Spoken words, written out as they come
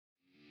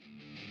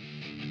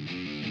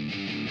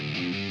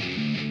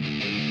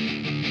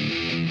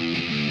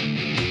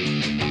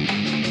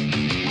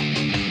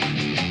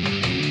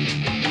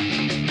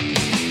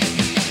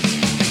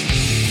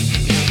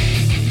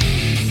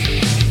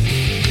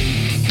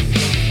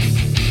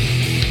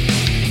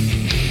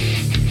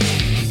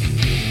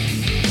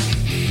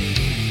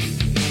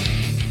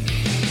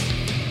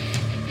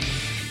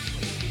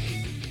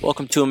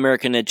Welcome to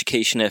American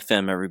Education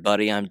FM,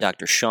 everybody. I'm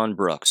Dr. Sean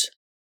Brooks.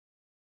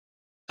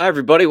 Hi,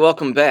 everybody.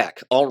 Welcome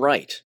back. All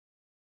right.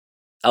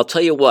 I'll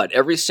tell you what,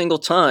 every single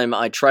time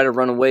I try to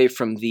run away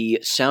from the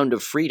Sound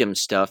of Freedom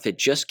stuff, it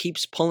just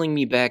keeps pulling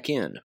me back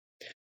in.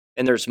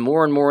 And there's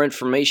more and more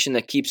information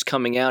that keeps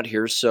coming out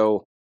here,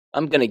 so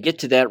I'm going to get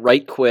to that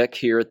right quick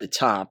here at the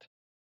top.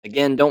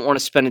 Again, don't want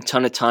to spend a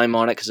ton of time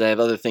on it because I have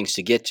other things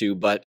to get to,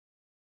 but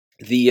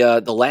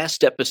the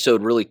last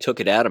episode really took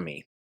it out of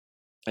me.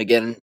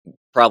 Again,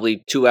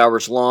 probably 2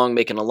 hours long,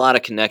 making a lot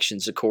of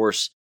connections, of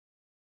course,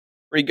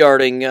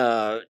 regarding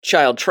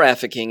child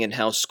trafficking and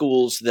how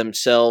schools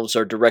themselves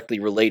are directly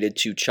related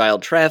to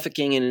child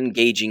trafficking and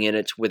engaging in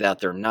it without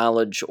their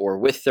knowledge or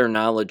with their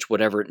knowledge,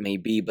 whatever it may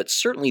be. But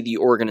certainly the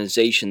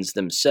organizations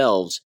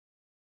themselves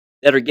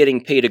that are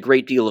getting paid a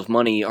great deal of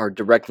money are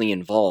directly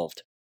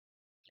involved.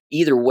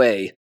 Either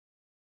way,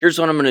 here's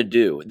what I'm going to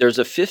do. There's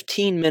a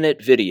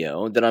 15-minute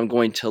video that I'm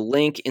going to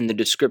link in the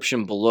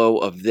description below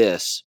of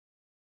this,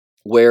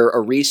 where a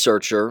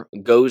researcher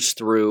goes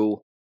through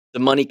the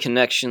money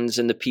connections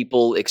and the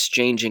people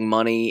exchanging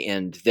money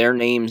and their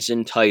names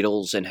and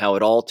titles and how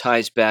it all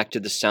ties back to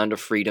the Sound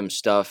of Freedom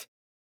stuff.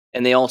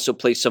 And they also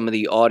play some of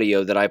the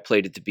audio that I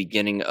played at the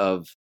beginning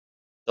of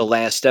the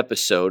last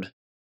episode,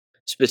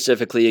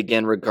 specifically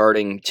again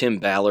regarding Tim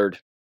Ballard,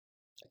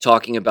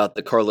 talking about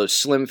the Carlos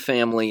Slim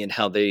family and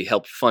how they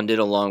helped fund it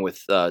along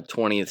with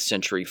 20th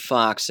Century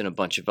Fox and a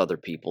bunch of other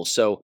people.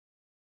 So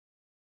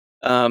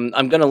I'm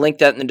going to link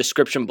that in the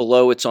description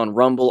below. It's on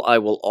Rumble. I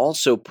will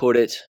also put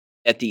it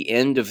at the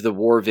end of the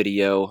war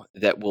video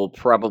that will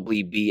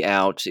probably be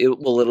out.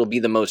 It'll be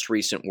the most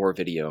recent war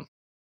video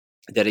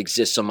that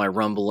exists on my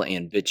Rumble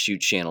and BitChute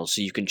channels,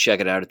 so you can check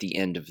it out at the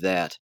end of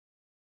that.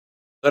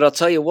 But I'll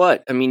tell you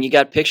what, I mean, you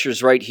got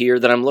pictures right here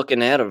that I'm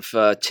looking at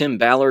of Tim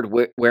Ballard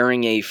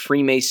wearing a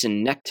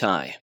Freemason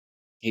necktie.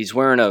 He's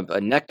wearing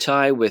a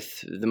necktie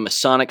with the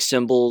Masonic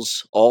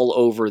symbols all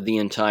over the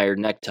entire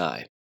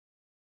necktie.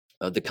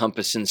 The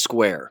compass and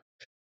square.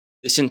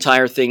 This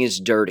entire thing is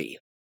dirty.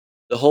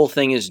 The whole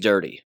thing is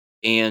dirty.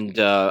 And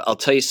I'll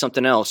tell you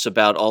something else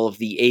about all of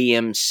the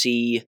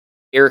AMC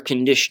air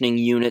conditioning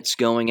units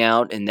going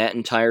out and that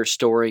entire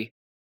story.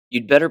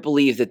 You'd better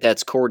believe that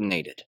that's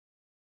coordinated.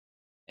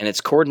 And it's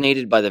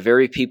coordinated by the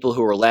very people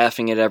who are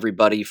laughing at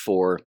everybody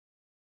for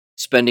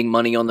spending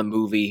money on the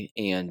movie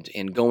and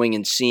going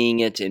and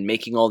seeing it and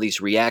making all these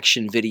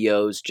reaction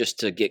videos just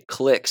to get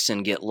clicks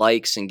and get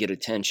likes and get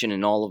attention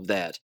and all of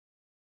that.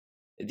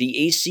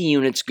 The AC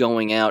units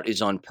going out is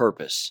on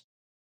purpose.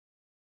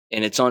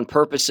 And it's on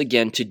purpose,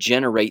 again, to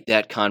generate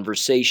that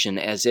conversation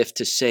as if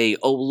to say,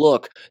 oh,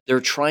 look, they're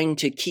trying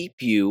to keep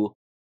you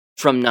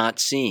from not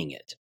seeing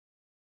it.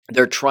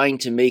 They're trying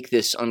to make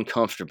this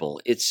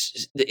uncomfortable.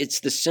 It's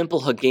the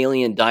simple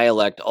Hegelian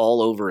dialect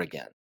all over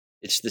again.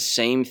 It's the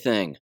same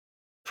thing.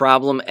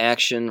 Problem,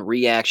 action,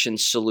 reaction,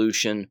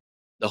 solution.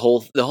 The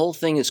whole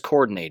thing is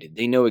coordinated.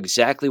 They know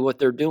exactly what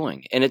they're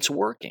doing, and it's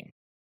working.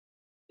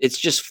 It's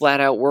just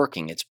flat out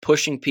working. It's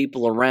pushing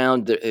people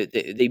around.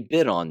 They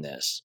bid on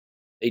this.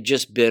 They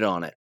just bid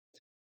on it.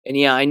 And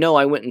yeah, I know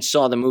I went and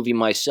saw the movie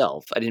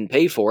myself. I didn't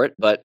pay for it,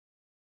 but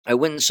I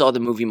went and saw the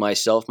movie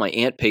myself. My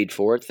aunt paid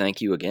for it.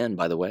 Thank you again,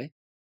 by the way.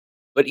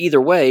 But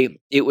either way,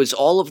 it was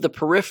all of the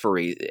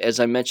periphery, as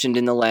I mentioned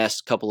in the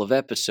last couple of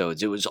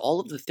episodes. It was all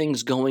of the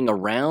things going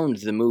around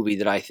the movie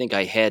that I think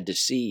I had to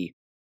see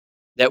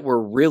that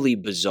were really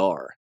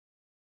bizarre.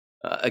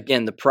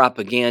 Again, the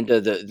propaganda,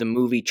 the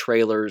movie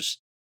trailers,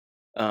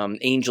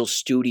 Angel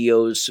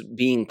Studios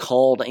being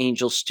called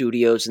Angel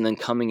Studios and then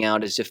coming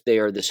out as if they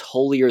are this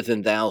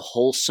holier-than-thou,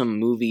 wholesome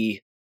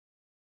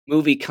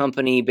movie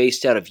company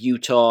based out of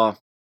Utah.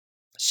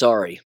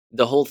 Sorry,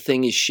 the whole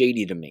thing is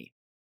shady to me.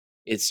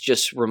 It's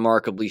just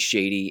remarkably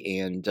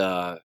shady, and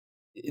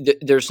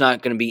there's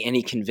not going to be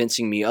any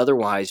convincing me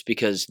otherwise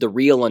because the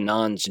real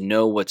Anons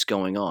know what's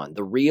going on.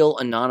 The real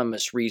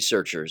anonymous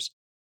researchers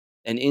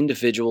and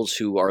individuals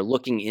who are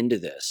looking into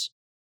this,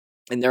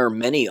 and there are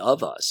many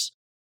of us,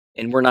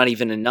 and we're not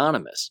even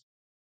anonymous,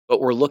 but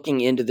we're looking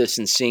into this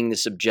and seeing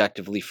this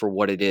objectively for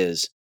what it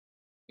is.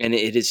 And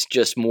it is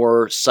just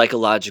more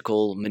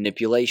psychological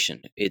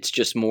manipulation. It's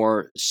just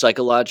more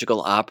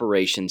psychological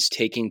operations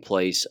taking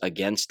place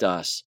against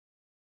us.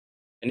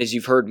 And as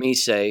you've heard me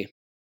say,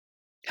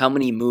 how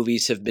many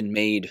movies have been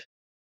made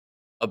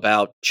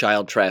about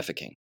child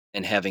trafficking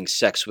and having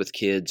sex with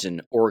kids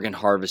and organ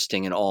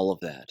harvesting and all of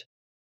that?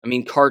 I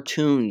mean,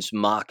 cartoons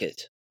mock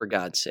it, for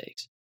God's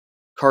sakes.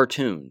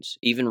 Cartoons,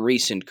 even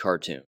recent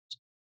cartoons.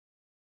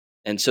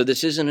 And so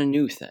this isn't a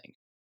new thing.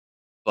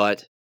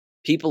 But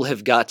people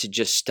have got to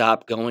just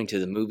stop going to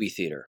the movie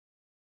theater.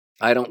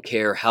 I don't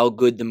care how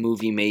good the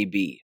movie may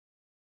be.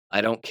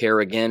 I don't care,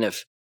 again,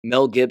 if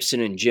Mel Gibson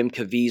and Jim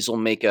Caviezel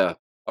make a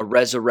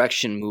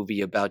resurrection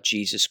movie about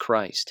Jesus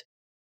Christ.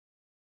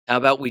 How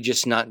about we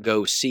just not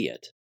go see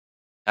it?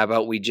 How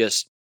about we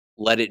just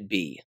let it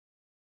be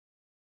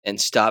and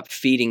stop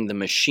feeding the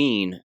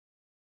machine?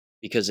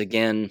 Because,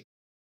 again,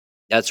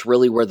 that's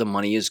really where the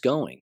money is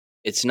going.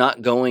 It's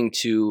not going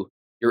to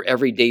your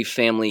everyday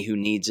family who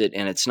needs it,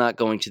 and it's not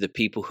going to the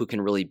people who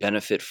can really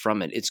benefit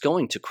from it. It's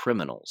going to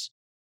criminals.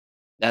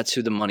 That's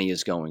who the money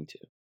is going to.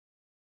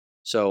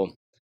 So,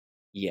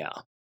 yeah.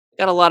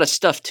 Got a lot of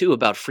stuff, too,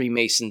 about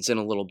Freemasons in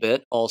a little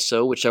bit,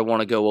 also, which I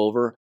want to go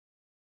over.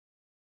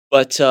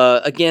 But,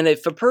 again,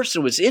 if a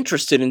person was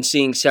interested in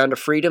seeing Sound of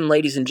Freedom,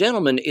 ladies and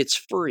gentlemen, it's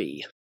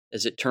free.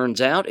 As it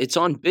turns out, it's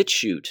on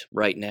BitChute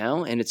right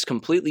now, and it's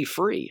completely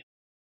free.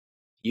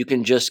 You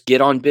can just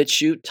get on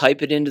BitChute,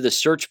 type it into the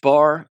search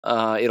bar,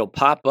 it'll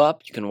pop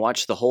up, you can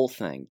watch the whole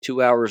thing,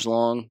 2 hours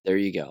long, there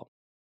you go.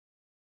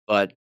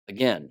 But,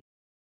 again,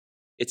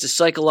 it's a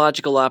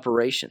psychological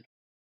operation.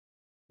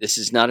 This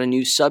is not a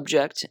new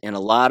subject, and a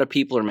lot of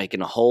people are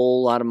making a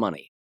whole lot of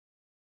money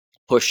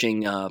pushing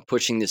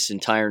this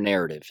entire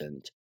narrative,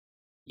 and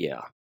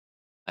yeah,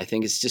 I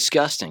think it's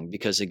disgusting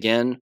because,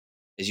 again,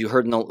 as you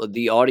heard in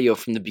the audio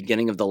from the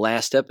beginning of the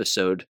last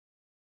episode,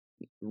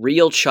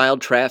 real child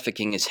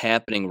trafficking is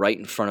happening right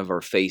in front of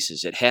our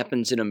faces. It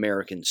happens in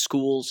American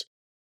schools.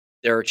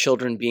 There are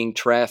children being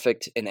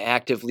trafficked and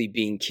actively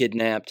being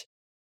kidnapped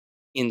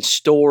in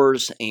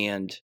stores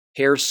and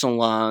hair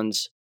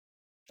salons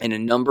and a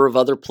number of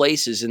other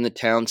places in the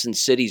towns and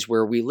cities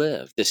where we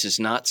live. This is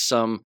not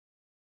some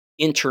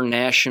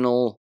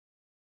international,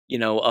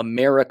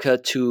 America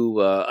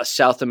to a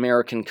South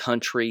American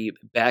country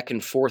back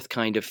and forth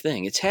kind of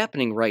thing. It's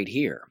happening right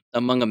here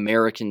among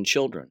American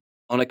children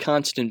on a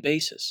constant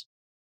basis.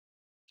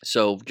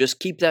 So just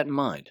keep that in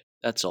mind.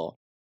 That's all.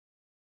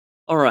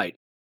 All right.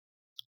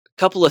 A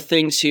couple of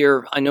things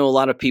here. I know a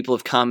lot of people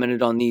have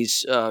commented on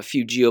these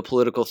few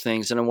geopolitical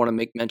things, and I want to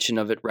make mention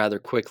of it rather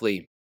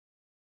quickly.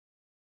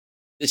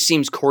 This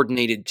seems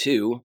coordinated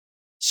too,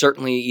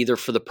 certainly either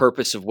for the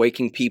purpose of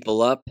waking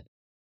people up.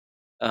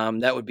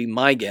 That would be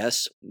my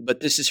guess. But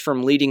this is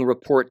from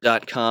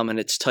leadingreport.com, and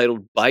it's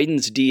titled,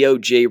 Biden's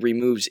DOJ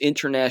removes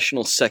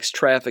international sex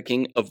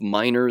trafficking of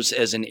minors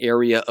as an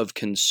area of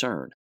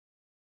concern.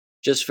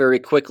 Just very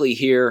quickly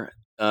here,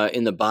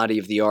 in the body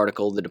of the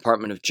article, the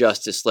Department of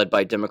Justice, led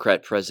by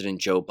Democrat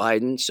President Joe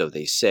Biden, so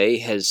they say,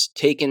 has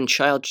taken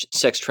child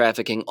sex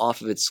trafficking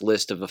off of its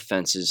list of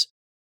offenses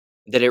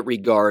that it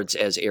regards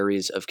as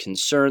areas of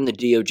concern. The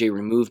DOJ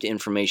removed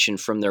information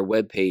from their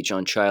webpage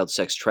on child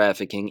sex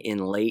trafficking in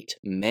late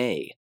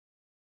May.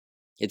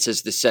 It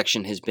says the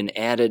section has been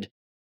added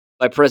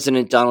by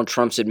President Donald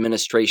Trump's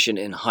administration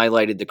and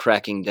highlighted the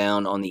cracking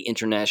down on the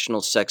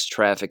international sex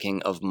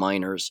trafficking of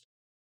minors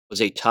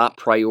was a top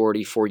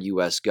priority for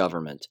U.S.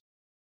 government.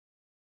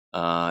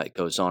 It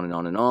goes on and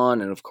on and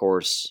on, and of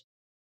course,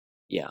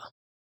 yeah.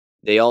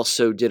 They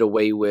also did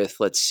away with,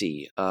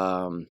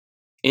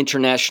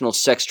 international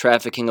sex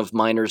trafficking of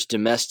minors,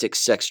 domestic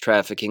sex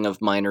trafficking of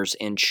minors,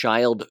 and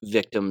child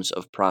victims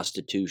of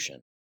prostitution.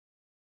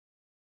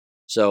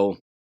 So,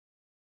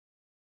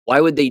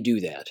 why would they do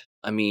that?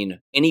 I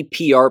mean, any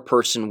PR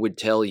person would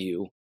tell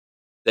you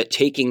that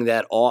taking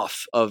that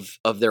off of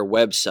their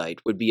website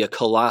would be a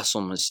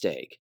colossal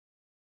mistake.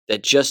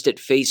 That just at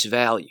face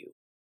value,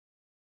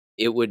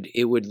 it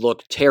would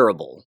look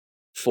terrible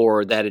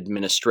for that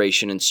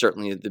administration and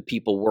certainly the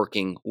people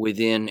working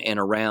within and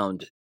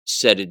around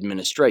said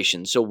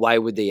administration. So why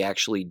would they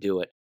actually do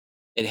it?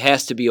 It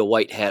has to be a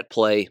white hat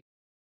play,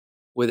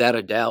 without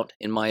a doubt,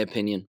 in my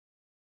opinion.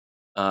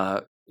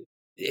 That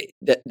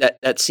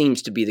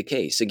seems to be the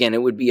case. Again,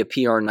 it would be a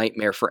PR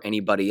nightmare for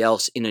anybody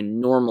else in a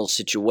normal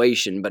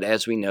situation, but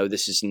as we know,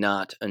 this is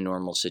not a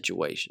normal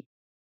situation.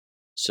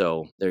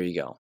 So there you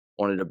go.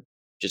 Wanted to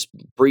just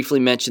briefly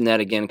mention that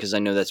again because I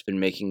know that's been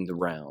making the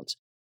rounds.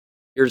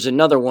 Here's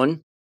another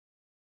one.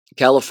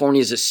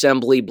 California's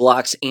assembly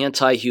blocks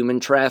anti-human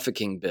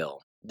trafficking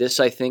bill. This,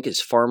 I think, is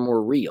far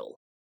more real.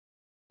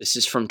 This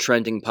is from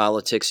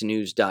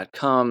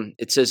trendingpoliticsnews.com.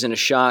 It says, in a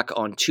shock,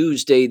 on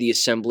Tuesday, the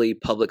Assembly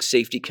Public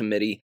Safety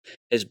Committee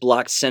has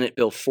blocked Senate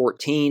Bill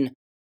 14,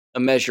 a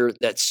measure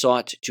that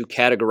sought to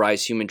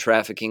categorize human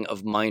trafficking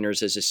of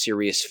minors as a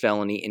serious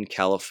felony in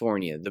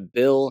California. The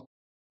bill,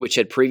 which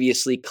had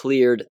previously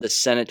cleared the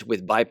Senate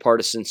with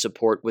bipartisan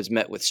support, was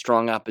met with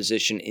strong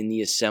opposition in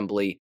the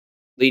Assembly,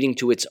 leading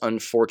to its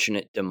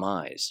unfortunate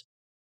demise.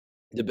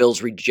 The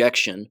bill's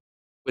rejection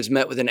was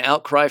met with an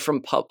outcry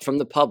from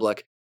the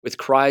public, with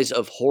cries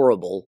of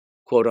horrible,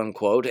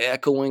 quote-unquote,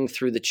 echoing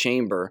through the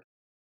chamber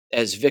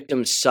as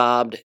victims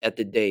sobbed at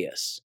the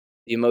dais.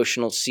 The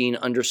emotional scene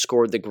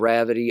underscored the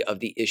gravity of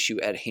the issue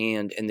at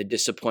hand and the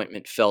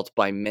disappointment felt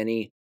by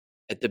many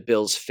at the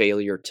bill's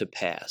failure to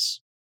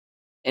pass.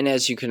 And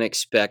as you can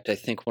expect, I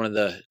think one of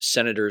the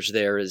senators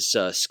there is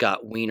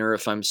Scott Wiener,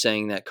 if I'm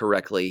saying that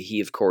correctly. He,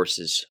 of course,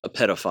 is a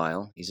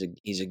pedophile.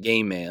 He's a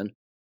gay man,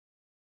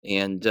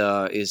 and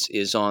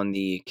is on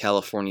the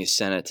California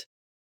Senate.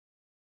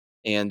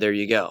 And there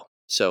you go.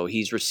 So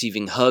he's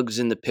receiving hugs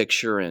in the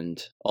picture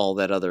and all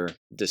that other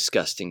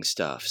disgusting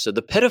stuff. So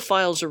the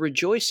pedophiles are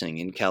rejoicing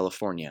in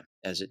California,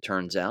 as it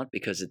turns out,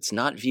 because it's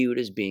not viewed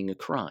as being a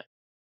crime.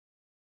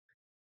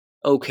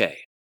 Okay.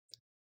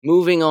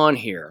 Moving on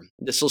here,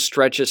 this will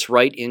stretch us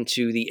right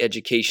into the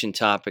education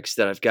topics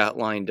that I've got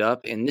lined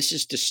up, and this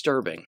is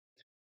disturbing.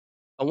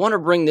 I want to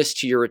bring this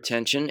to your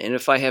attention, and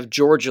if I have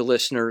Georgia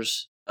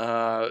listeners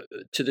to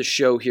the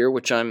show here,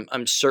 which I'm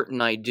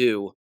certain I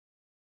do,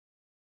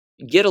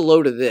 get a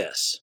load of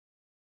this.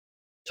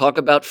 Talk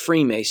about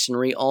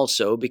Freemasonry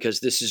also, because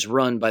this is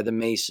run by the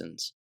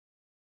Masons.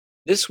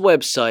 This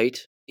website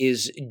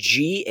is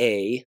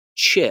gachip.org.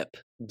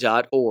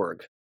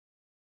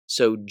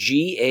 So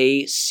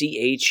gachip.org,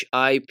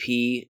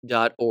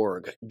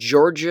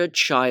 Georgia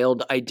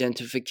Child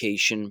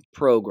Identification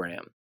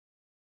Program.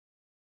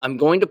 I'm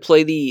going to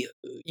play the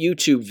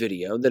YouTube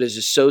video that is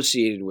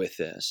associated with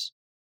this,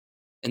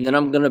 and then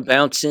I'm going to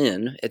bounce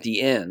in at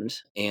the end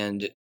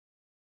and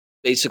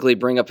basically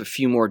bring up a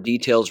few more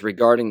details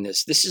regarding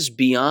this. This is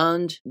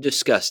beyond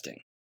disgusting.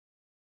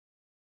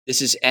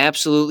 This is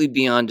absolutely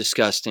beyond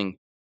disgusting.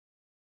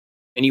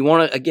 And you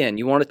want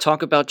to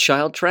talk about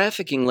child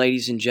trafficking,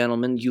 ladies and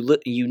gentlemen, you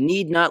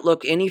need not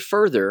look any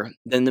further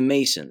than the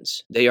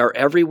Masons. They are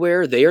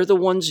everywhere. They are the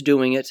ones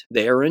doing it.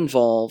 They are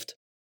involved.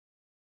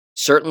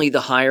 Certainly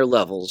the higher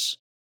levels.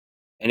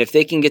 And if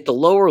they can get the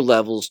lower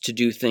levels to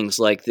do things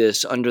like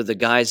this under the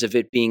guise of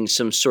it being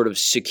some sort of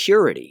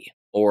security,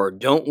 or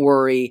don't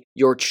worry,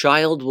 your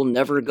child will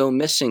never go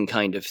missing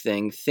kind of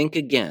thing, think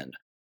again.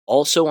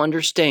 Also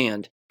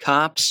understand,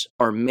 cops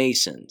are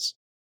Masons.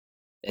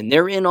 And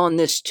they're in on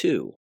this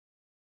too.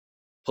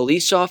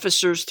 Police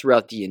officers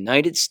throughout the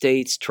United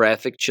States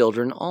traffic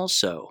children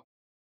also.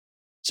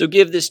 So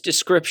give this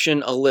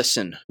description a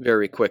listen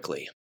very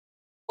quickly.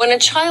 When a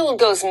child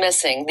goes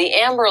missing, the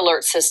Amber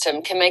Alert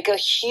system can make a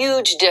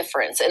huge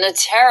difference in a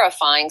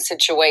terrifying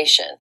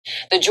situation.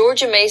 The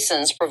Georgia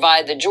Masons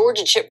provide the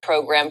Georgia CHIP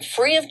program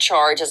free of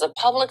charge as a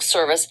public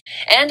service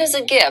and as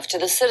a gift to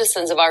the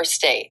citizens of our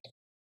state.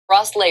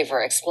 Ross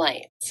Laver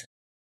explains.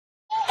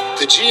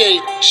 The GA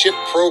CHIP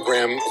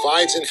program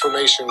provides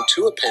information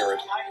to a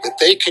parent that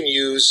they can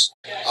use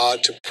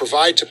to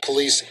provide to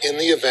police in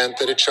the event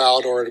that a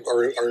child or a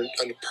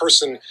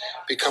person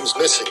becomes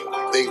missing.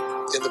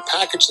 In the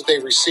package that they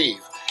receive,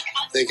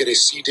 they get a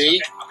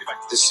CD.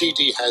 The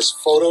CD has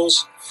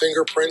photos,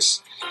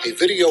 fingerprints, a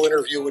video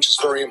interview, which is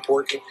very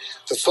important.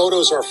 The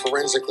photos are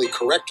forensically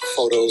correct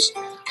photos,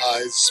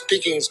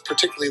 speaking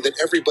particularly that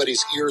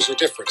everybody's ears are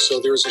different. So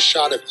there's a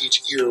shot of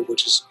each ear,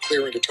 which is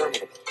clear and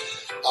determinable,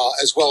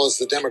 as well as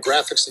the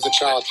demographics of the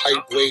child,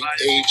 height, weight,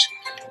 age,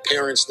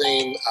 parent's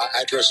name,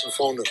 address, and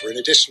phone number. In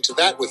addition to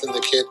that, within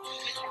the kit,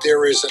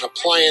 there is an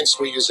appliance.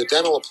 We use a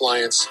dental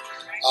appliance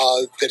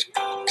that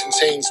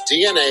contains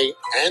DNA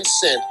and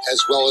scent,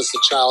 as well as the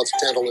child's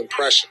dental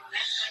impression.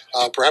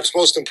 Perhaps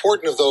most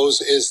important of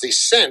those is the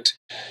scent,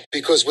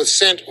 because with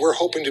scent, we're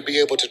hoping to be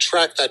able to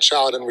track that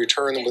child and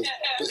return them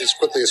as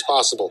quickly as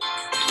possible.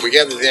 We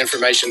gather the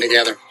information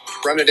together,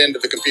 run it into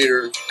the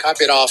computer,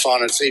 copy it off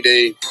on a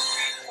CD,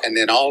 and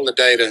then all the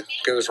data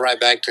goes right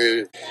back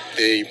to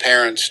the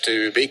parents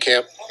to be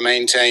kept,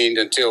 maintained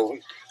until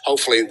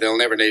hopefully they'll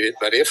never need it.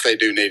 But if they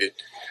do need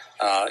it,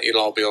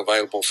 it'll all be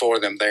available for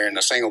them there in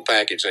a single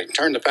package. They can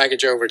turn the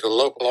package over to the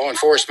local law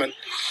enforcement,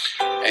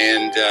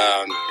 and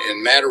in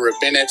a matter of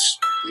minutes,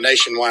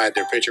 nationwide,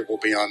 their picture will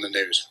be on the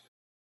news.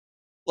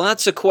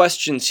 Lots of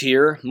questions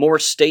here, more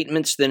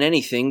statements than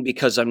anything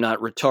because I'm not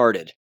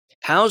retarded.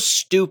 How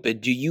stupid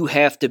do you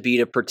have to be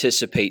to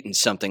participate in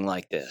something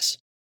like this?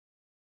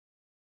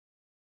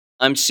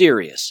 I'm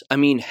serious. I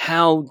mean,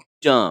 how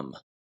dumb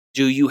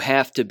do you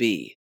have to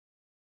be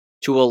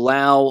to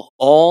allow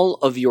all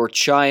of your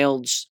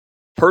child's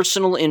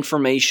personal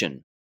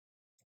information,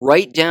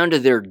 right down to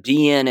their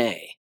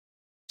DNA,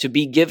 to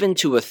be given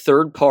to a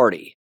third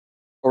party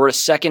or a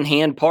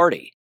second-hand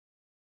party,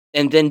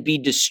 and then be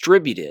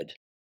distributed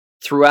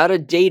throughout a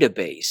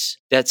database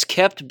that's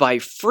kept by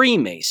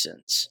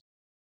Freemasons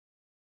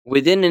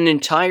within an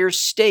entire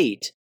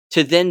state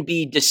to then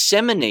be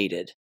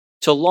disseminated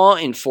to law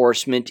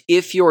enforcement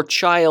if your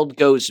child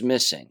goes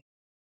missing?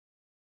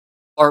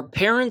 Are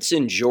parents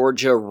in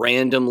Georgia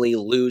randomly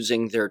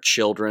losing their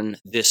children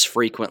this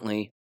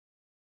frequently?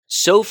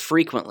 So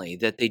frequently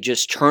that they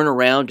just turn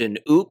around and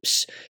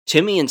oops,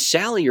 Timmy and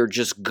Sally are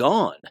just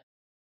gone.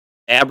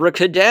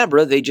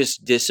 Abracadabra, they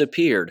just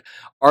disappeared.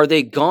 Are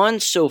they gone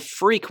so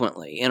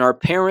frequently, and are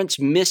parents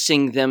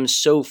missing them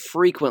so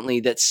frequently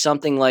that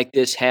something like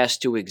this has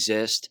to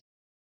exist?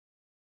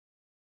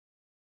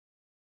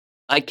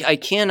 I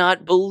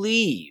cannot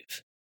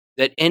believe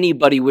that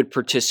anybody would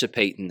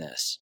participate in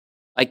this.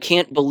 I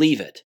can't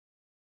believe it.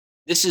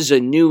 This is a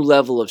new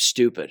level of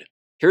stupid.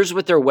 Here's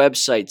what their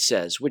website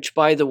says, which,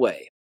 by the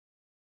way,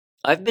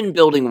 I've been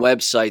building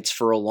websites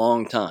for a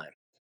long time.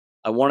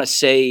 I want to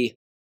say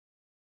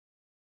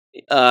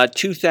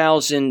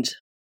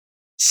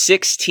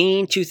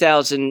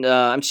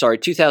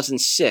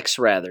 2006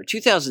 rather.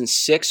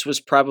 2006 was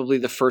probably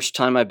the first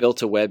time I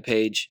built a web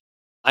page.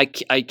 I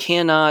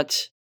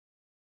cannot...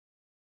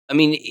 I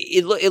mean,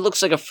 it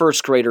looks like a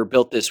first grader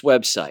built this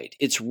website.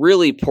 It's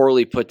really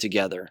poorly put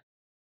together.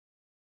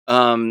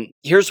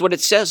 Here's what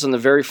it says on the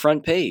very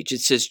front page.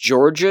 It says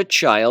Georgia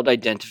Child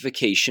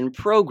Identification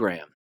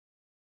Program.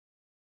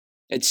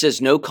 It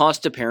says no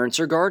cost to parents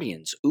or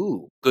guardians.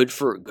 Ooh, good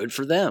for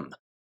them.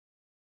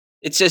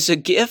 It says a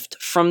gift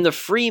from the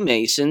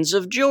Freemasons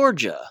of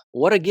Georgia.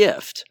 What a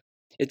gift.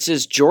 It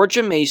says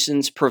Georgia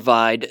Masons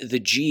provide the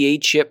GA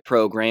chip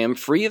program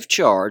free of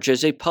charge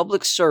as a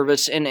public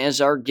service and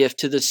as our gift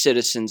to the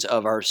citizens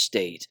of our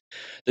state.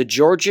 The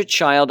Georgia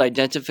Child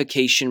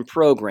Identification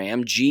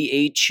Program,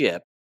 GA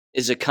chip,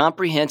 is a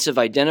comprehensive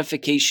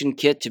identification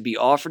kit to be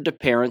offered to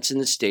parents in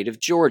the state of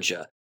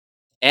Georgia.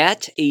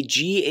 At a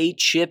GA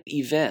chip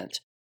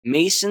event,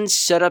 Masons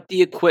set up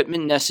the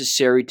equipment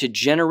necessary to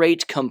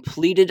generate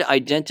completed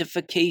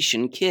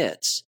identification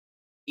kits.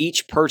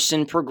 Each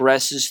person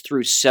progresses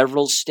through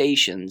several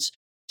stations,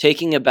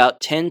 taking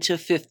about 10 to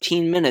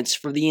 15 minutes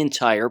for the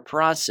entire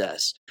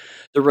process.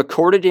 The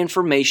recorded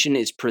information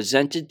is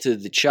presented to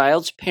the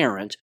child's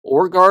parent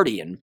or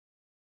guardian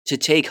to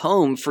take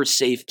home for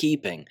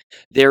safekeeping.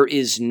 There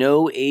is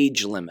no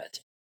age limit.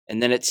 And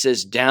then it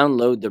says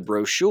download the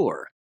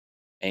brochure.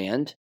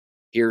 And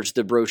here's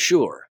the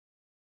brochure.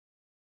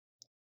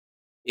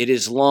 It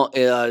is long,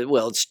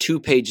 it's 2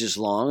 pages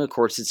long. Of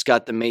course, it's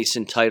got the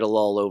Mason title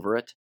all over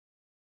it.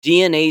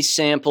 DNA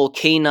sample,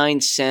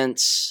 K9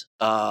 cents,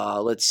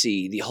 let's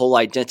see, the whole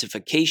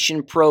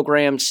identification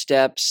program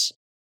steps.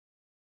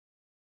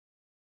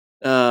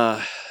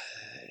 No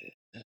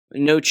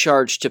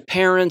charge to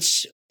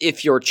parents.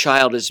 If your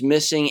child is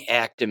missing,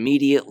 act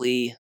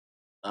immediately.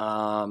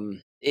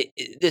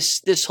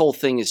 This whole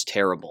thing is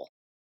terrible.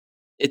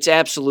 It's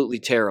absolutely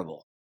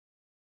terrible.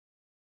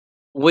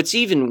 What's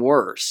even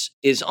worse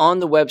is on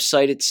the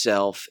website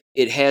itself,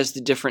 it has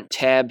the different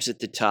tabs at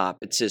the top.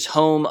 It says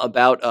Home,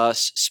 About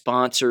Us,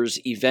 Sponsors,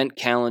 Event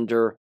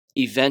Calendar,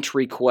 Event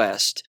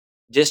Request,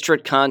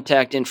 District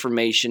Contact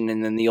Information,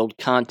 and then the old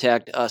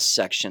Contact Us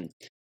section.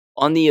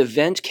 On the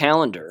event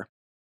calendar,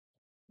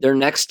 their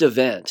next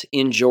event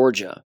in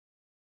Georgia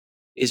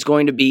is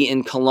going to be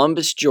in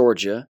Columbus,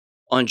 Georgia,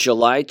 on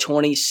July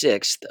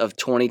 26th of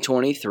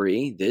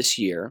 2023, this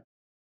year,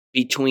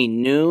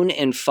 between noon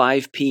and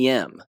 5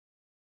 p.m.,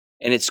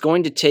 and it's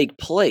going to take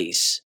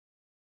place,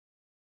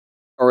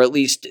 or at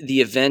least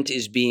the event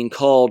is being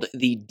called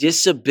the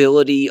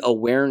Disability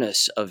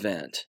Awareness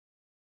Event.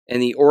 And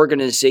the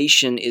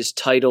organization is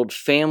titled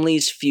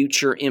Families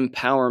Future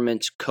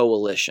Empowerment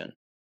Coalition.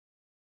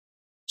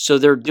 So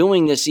they're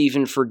doing this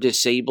even for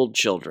disabled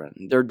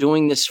children. They're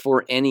doing this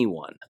for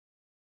anyone.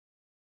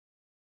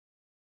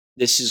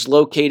 This is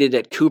located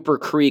at Cooper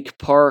Creek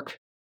Park,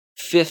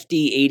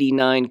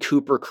 5089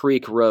 Cooper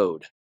Creek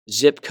Road.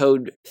 Zip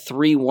code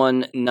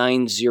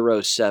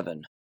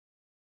 31907.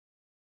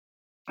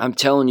 I'm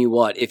telling you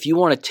what, if you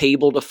want a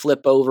table to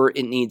flip over,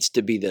 it needs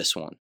to be this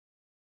one.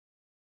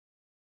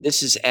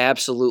 This is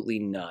absolutely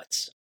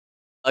nuts.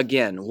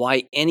 Again,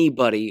 why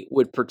anybody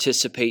would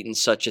participate in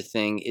such a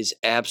thing is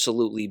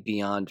absolutely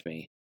beyond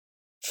me.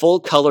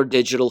 Full color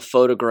digital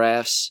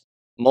photographs,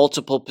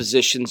 multiple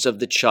positions of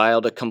the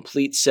child, a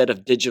complete set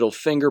of digital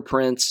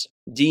fingerprints,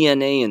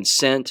 DNA and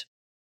scent,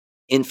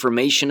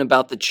 information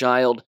about the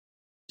child,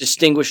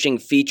 distinguishing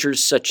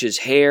features such as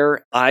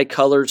hair, eye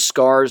colors,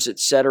 scars,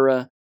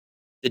 etc.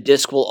 The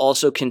disc will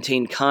also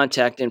contain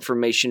contact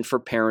information for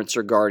parents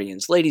or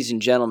guardians. Ladies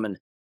and gentlemen,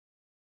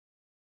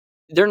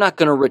 they're not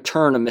going to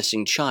return a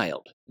missing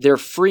child. They're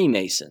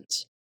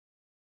Freemasons.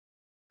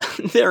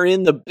 They're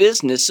in the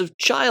business of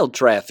child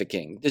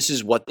trafficking. This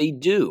is what they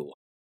do.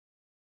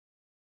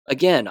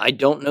 Again, I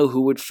don't know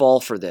who would fall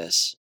for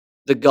this.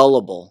 The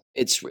gullible.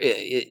 It's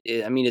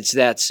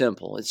that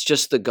simple. It's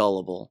just the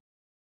gullible.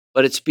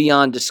 But it's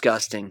beyond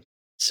disgusting.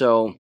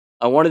 So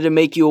I wanted to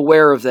make you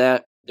aware of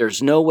that.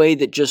 There's no way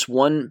that just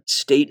one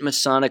state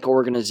Masonic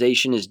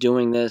organization is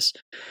doing this.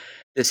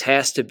 This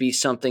has to be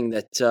something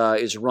that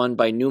is run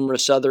by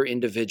numerous other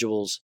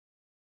individuals.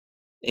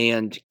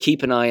 And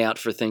keep an eye out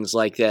for things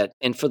like that.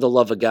 And for the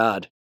love of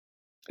God,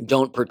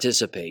 don't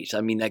participate.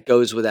 I mean, that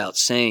goes without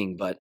saying,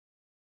 but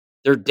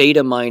they're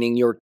data mining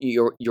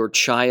your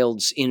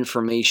child's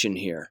information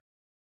here.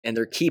 And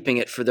they're keeping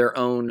it for their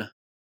own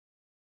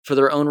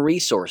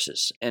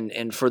resources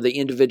and for the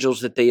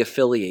individuals that they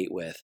affiliate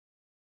with.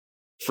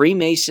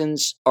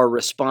 Freemasons are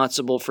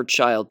responsible for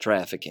child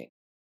trafficking.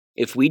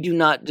 If we do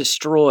not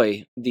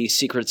destroy these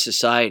secret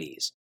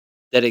societies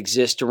that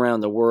exist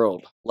around the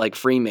world, like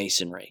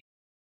Freemasonry,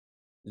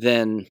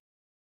 then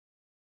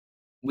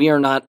we are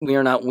not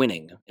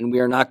winning, and we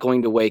are not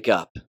going to wake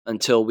up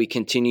until we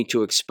continue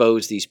to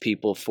expose these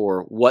people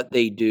for what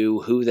they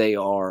do, who they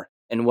are,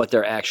 and what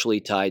they're actually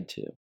tied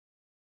to.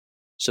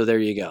 So there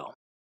you go.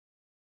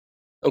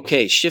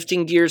 Okay,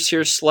 shifting gears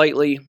here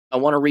slightly, I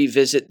want to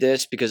revisit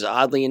this because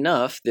oddly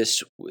enough,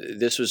 this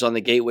was on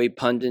the Gateway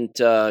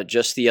Pundit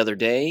just the other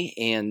day,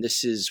 and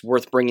this is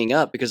worth bringing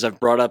up because I've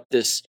brought up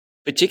this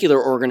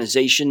particular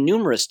organization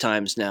numerous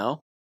times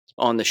now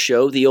on the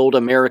show, the Old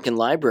American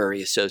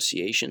Library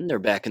Association. They're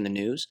back in the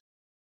news.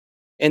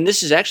 And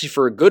this is actually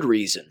for a good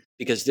reason,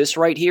 because this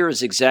right here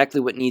is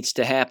exactly what needs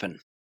to happen.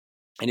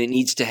 And it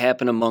needs to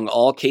happen among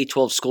all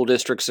K12 school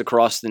districts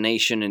across the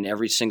nation and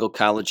every single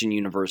college and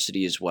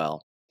university as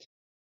well.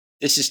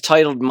 This is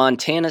titled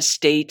Montana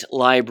State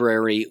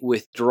Library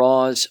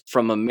Withdraws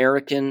from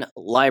American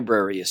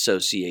Library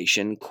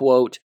Association,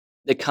 quote,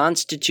 The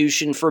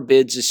Constitution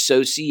forbids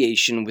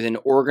association with an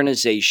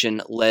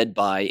organization led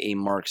by a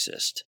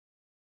Marxist.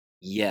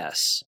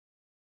 Yes.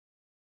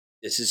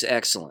 This is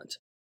excellent.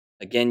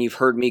 Again, you've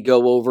heard me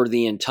go over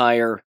the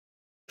entire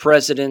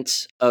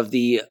president of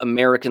the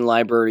American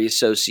Library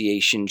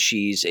Association.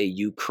 She's a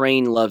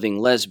Ukraine-loving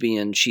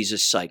lesbian. She's a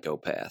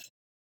psychopath.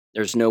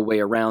 There's no way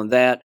around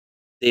that.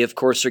 They, of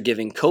course, are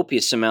giving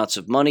copious amounts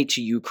of money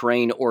to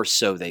Ukraine, or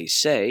so they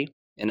say.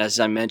 And as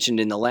I mentioned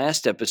in the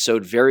last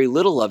episode, very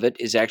little of it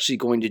is actually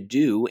going to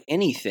do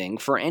anything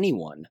for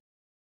anyone.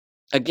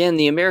 Again,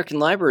 the American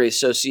Library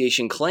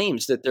Association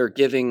claims that they're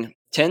giving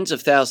tens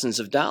of thousands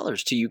of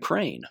dollars to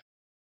Ukraine.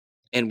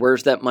 And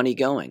where's that money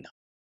going?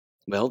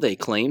 Well, they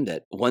claim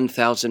that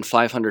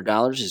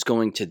 $1,500 is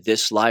going to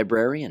this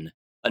library and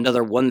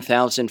another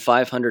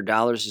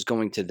 $1,500 is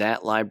going to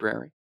that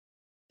library.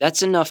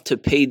 That's enough to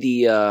pay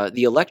the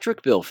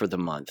electric bill for the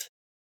month.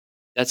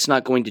 That's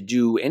not going to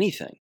do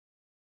anything.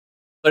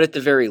 But at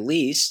the very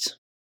least,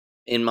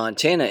 in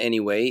Montana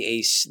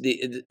anyway,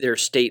 their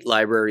state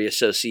library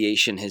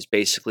association has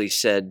basically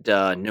said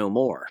no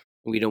more.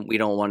 We don't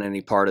want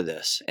any part of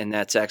this, and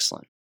that's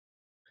excellent.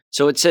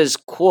 So it says,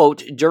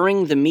 quote,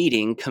 during the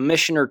meeting,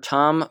 Commissioner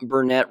Tom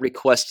Burnett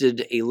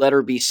requested a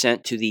letter be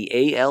sent to the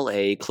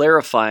ALA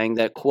clarifying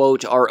that,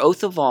 quote, our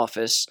oath of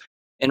office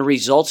and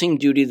resulting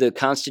duty of the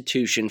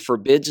Constitution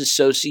forbids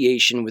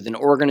association with an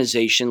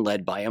organization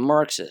led by a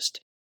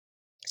Marxist.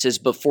 It says,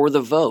 before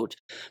the vote,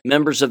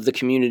 members of the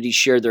community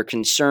shared their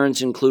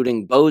concerns,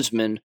 including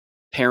Bozeman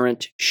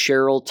parent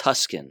Cheryl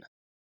Tuskin.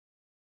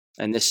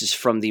 And this is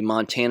from the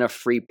Montana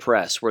Free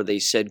Press, where they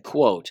said,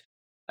 quote,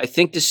 I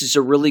think this is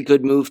a really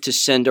good move to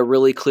send a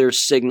really clear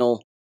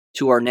signal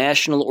to our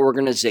national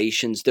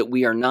organizations that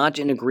we are not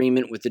in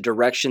agreement with the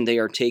direction they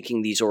are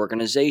taking these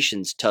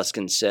organizations,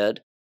 Tuskin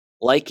said,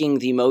 liking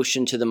the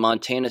motion to the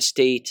Montana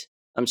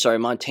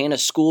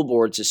School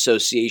Boards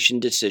Association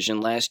decision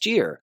last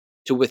year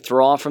to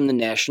withdraw from the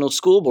National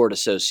School Board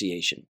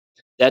Association.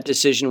 That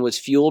decision was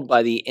fueled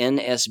by the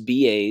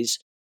NSBA's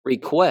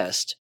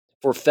request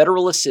for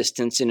federal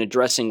assistance in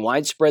addressing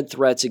widespread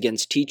threats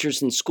against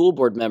teachers and school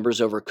board members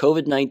over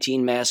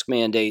COVID-19 mask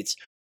mandates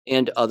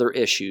and other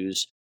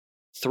issues.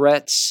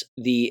 Threats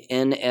the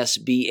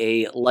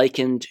NSBA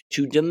likened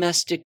to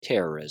domestic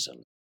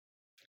terrorism.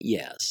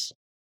 Yes.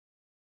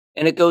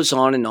 And it goes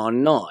on and on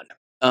and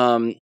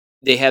on.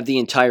 They have the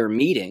entire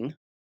meeting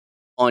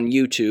on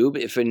YouTube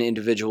if an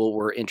individual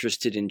were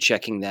interested in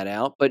checking that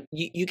out, but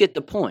you get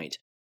the point.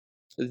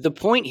 The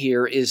point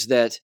here is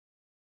that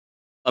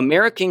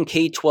American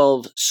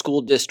K12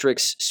 school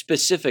districts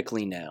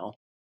specifically now,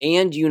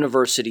 and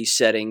university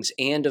settings,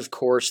 and of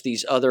course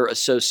these other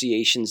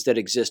associations that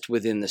exist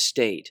within the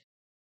state,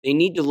 they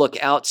need to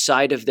look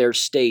outside of their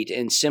state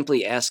and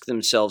simply ask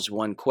themselves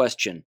one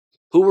question.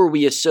 Who are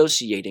we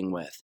associating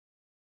with?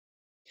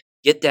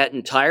 Get that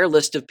entire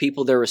list of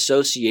people they're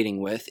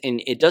associating with,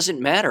 and it doesn't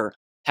matter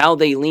how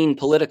they lean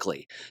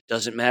politically.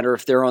 Doesn't matter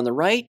if they're on the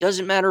right,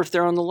 doesn't matter if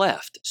they're on the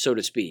left, so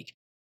to speak.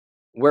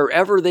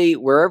 Wherever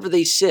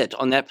they sit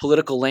on that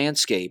political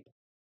landscape,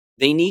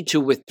 they need to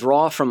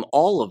withdraw from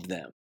all of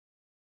them.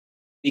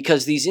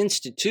 Because these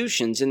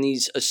institutions and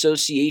these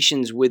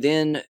associations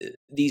within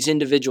these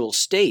individual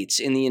states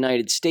in the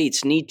United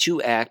States need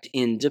to act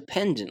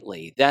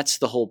independently. That's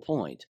the whole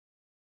point.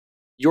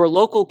 Your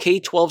local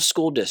K12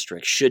 school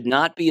district should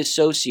not be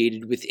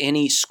associated with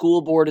any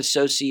school board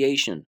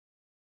association.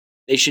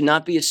 They should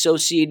not be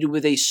associated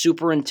with a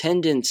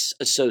superintendent's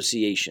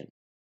association.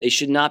 They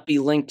should not be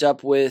linked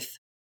up with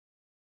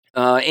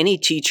any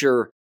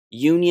teacher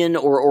union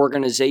or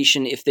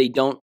organization if they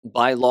don't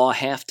by law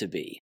have to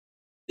be.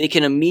 They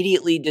can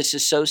immediately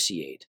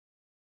disassociate.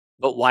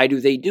 But why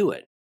do they do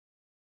it?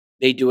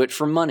 They do it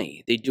for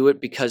money. They do it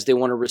because they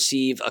want to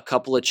receive a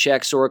couple of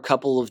checks or a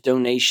couple of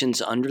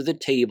donations under the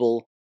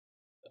table,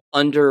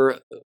 under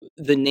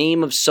the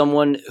name of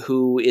someone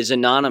who is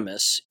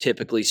anonymous,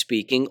 typically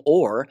speaking,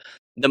 or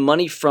the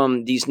money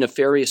from these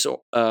nefarious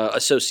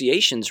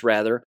associations,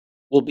 rather,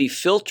 will be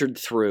filtered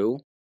through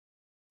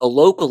a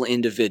local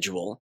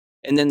individual,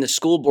 and then the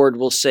school board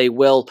will say,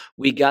 well,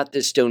 we got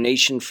this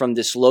donation from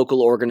this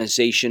local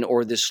organization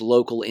or this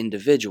local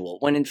individual,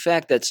 when in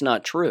fact that's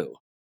not true.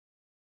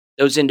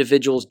 Those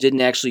individuals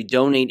didn't actually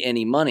donate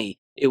any money.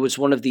 It was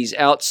one of these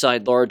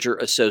outside larger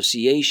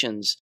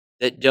associations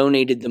that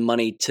donated the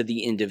money to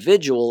the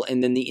individual,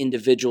 and then the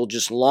individual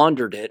just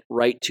laundered it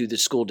right to the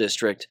school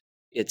district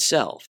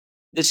itself.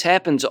 This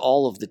happens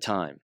all of the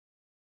time.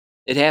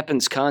 It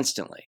happens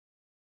constantly.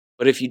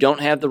 But if you don't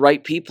have the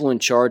right people in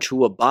charge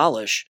who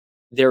abolish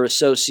their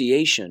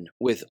association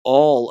with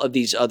all of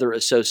these other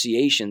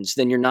associations,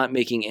 then you're not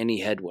making any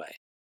headway.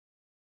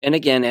 And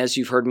again, as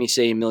you've heard me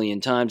say a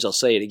million times, I'll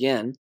say it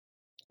again,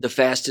 the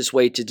fastest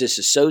way to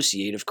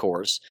disassociate, of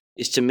course,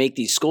 is to make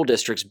these school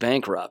districts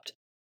bankrupt.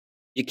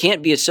 You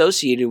can't be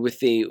associated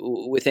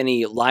with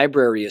any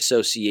library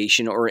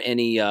association or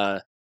any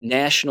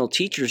national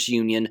teachers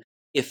union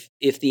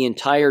if the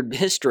entire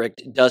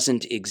district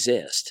doesn't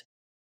exist.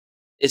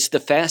 It's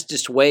the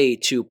fastest way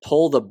to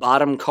pull the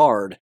bottom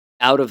card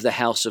out of the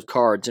house of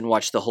cards and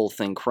watch the whole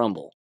thing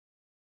crumble.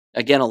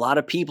 Again, a lot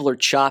of people are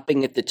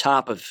chopping at the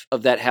top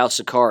of that house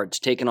of cards,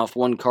 taking off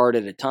one card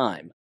at a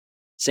time.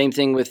 Same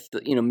thing with,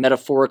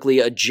 metaphorically,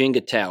 a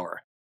Jenga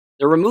tower.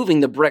 They're removing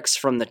the bricks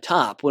from the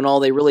top when all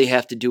they really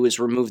have to do is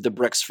remove the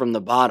bricks from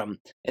the bottom,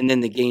 and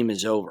then the game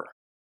is over.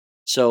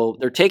 So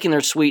they're taking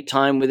their sweet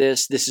time with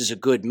this. This is a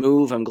good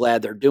move. I'm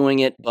glad they're doing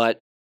it, but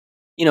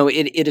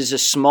it is a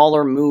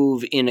smaller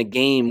move in a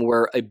game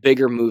where a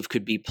bigger move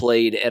could be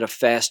played at a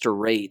faster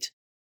rate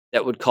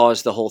that would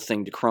cause the whole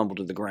thing to crumble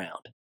to the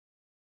ground.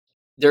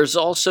 There's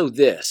also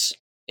this,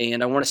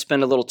 and I want to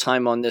spend a little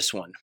time on this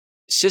one.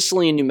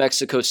 Cicely in New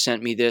Mexico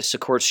sent me this.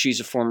 Of course, she's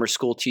a former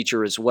school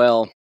teacher as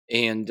well,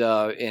 and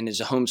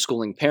is a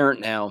homeschooling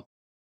parent now.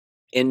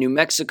 And New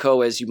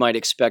Mexico, as you might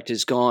expect,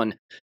 has gone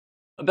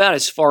about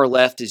as far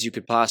left as you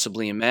could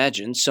possibly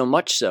imagine, so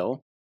much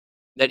so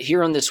that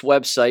here on this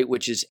website,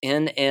 which is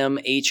nmhrcc.org,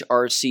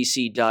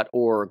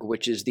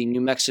 which is the New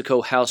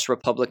Mexico House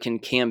Republican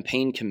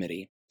Campaign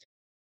Committee,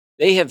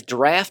 they have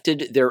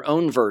drafted their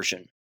own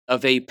version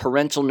of a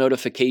parental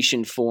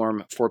notification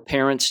form for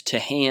parents to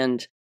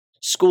hand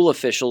school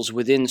officials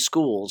within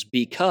schools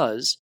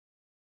because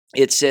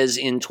it says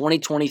in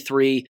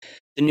 2023,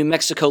 the New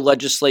Mexico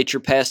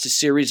legislature passed a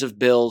series of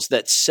bills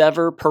that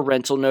sever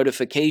parental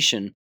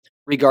notification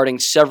regarding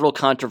several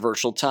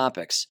controversial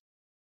topics.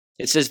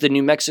 It says the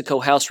New Mexico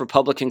House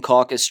Republican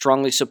Caucus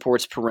strongly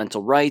supports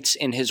parental rights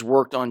and has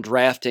worked on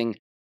drafting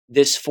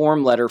this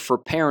form letter for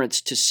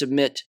parents to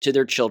submit to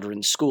their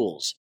children's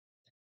schools.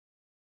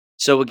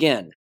 So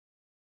again,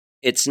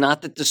 it's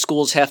not that the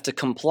schools have to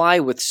comply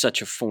with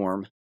such a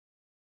form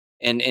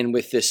and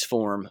with this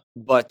form,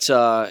 but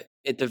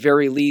at the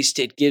very least,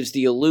 it gives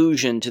the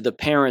illusion to the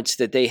parents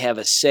that they have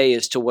a say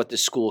as to what the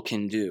school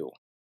can do.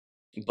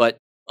 But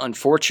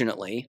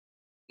unfortunately,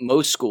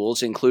 most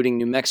schools, including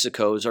New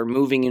Mexico's, are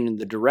moving in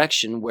the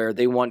direction where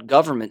they want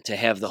government to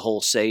have the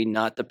whole say,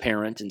 not the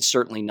parent, and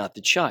certainly not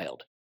the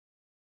child.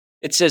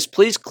 It says,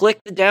 please click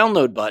the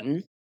download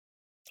button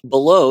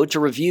below to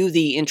review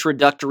the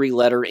introductory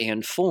letter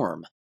and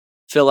form.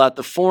 Fill out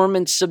the form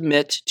and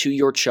submit to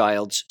your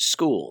child's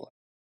school.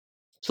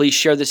 Please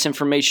share this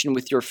information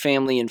with your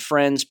family and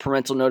friends.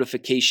 Parental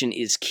notification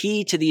is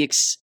key to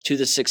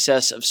the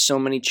success of so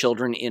many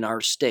children in our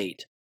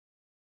state.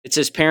 It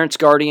says parents,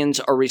 guardians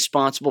are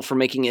responsible for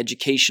making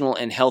educational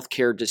and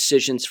healthcare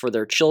decisions for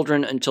their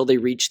children until they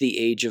reach the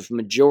age of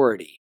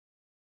majority.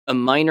 A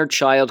minor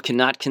child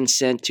cannot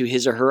consent to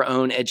his or her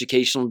own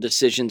educational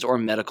decisions or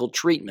medical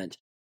treatment.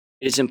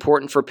 It is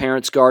important for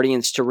parents,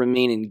 guardians to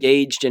remain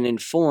engaged and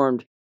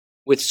informed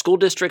with school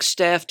district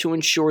staff to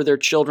ensure their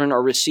children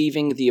are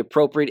receiving the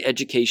appropriate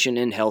education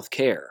and health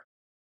care.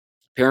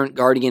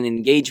 Parent-guardian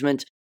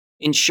engagement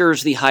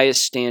ensures the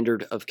highest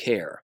standard of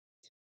care.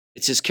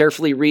 It says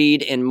carefully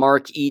read and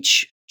mark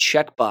each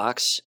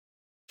checkbox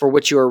for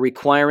which you are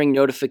requiring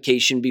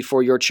notification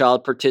before your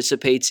child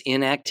participates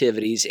in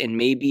activities and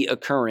may be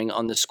occurring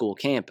on the school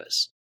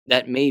campus.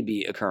 That may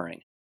be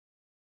occurring.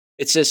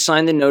 It says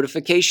sign the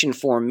notification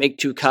form. Make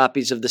 2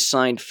 copies of the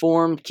signed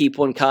form. Keep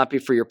 1 copy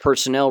for your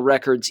personnel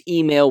records.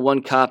 Email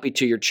 1 copy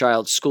to your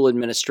child's school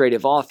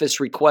administrative office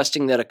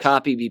requesting that a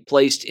copy be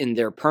placed in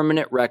their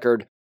permanent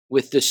record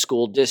with the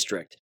school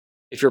district.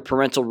 If your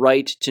parental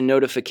right to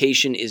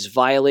notification is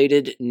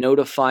violated,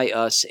 notify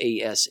us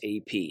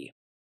ASAP.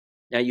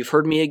 Now, you've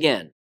heard me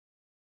again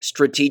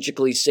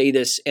strategically say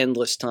this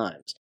endless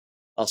times.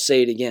 I'll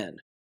say it again.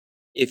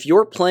 If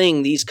you're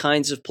playing these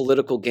kinds of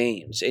political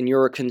games and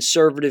you're a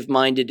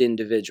conservative-minded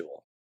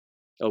individual,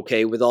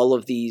 okay, with all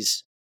of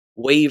these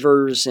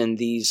waivers and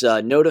these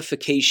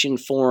notification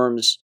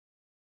forms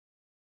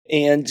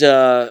and,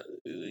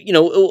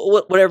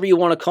 whatever you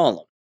want to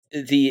call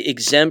them, the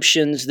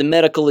exemptions, the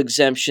medical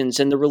exemptions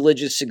and the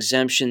religious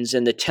exemptions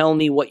and the tell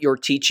me what you're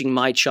teaching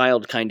my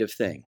child kind of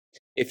thing.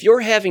 If you're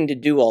having to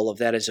do all of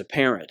that as a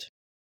parent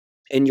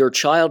and your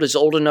child is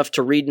old enough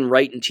to read and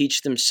write and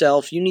teach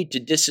themselves, you need to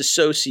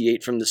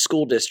disassociate from the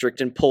school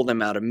district and pull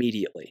them out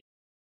immediately.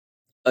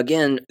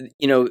 Again,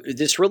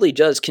 this really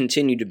does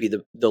continue to be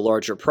the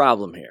larger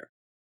problem here.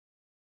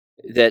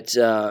 That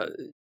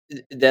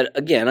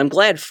again, I'm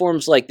glad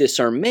forms like this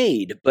are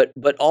made,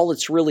 but all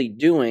it's really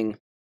doing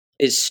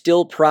is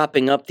still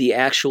propping up the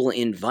actual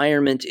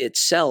environment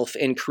itself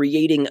and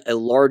creating a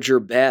larger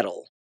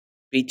battle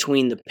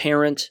between the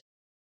parent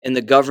and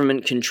the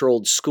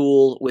government-controlled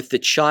school with the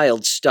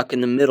child stuck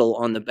in the middle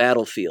on the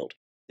battlefield.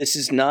 This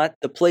is not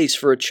the place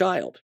for a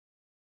child.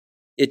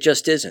 It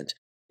just isn't.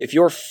 If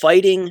you're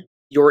fighting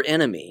your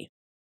enemy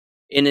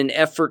in an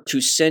effort to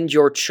send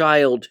your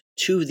child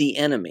to the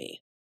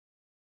enemy,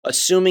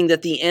 assuming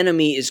that the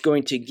enemy is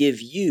going to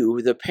give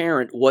you, the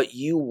parent, what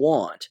you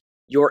want,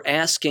 you're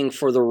asking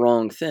for the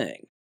wrong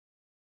thing.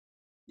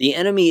 The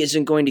enemy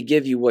isn't going to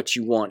give you what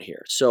you want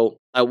here. So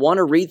I want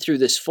to read through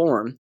this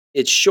form.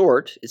 It's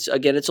short. It's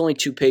only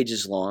 2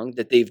 pages long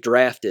that they've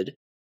drafted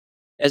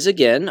as,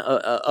 again,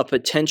 a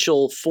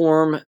potential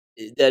form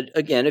that,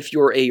 again, if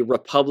you're a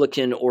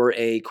Republican or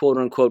a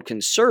quote-unquote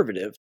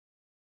conservative,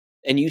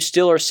 and you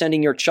still are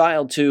sending your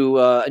child to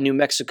a New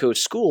Mexico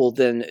school,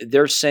 then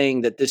they're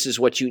saying that this is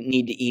what you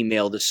need to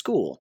email the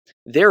school.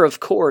 There, of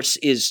course,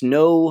 is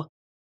no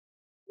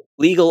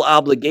legal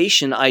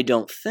obligation, I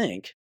don't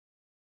think,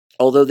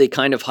 although they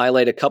kind of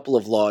highlight a couple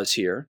of laws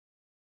here,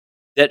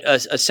 that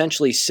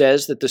essentially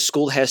says that the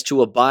school has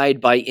to abide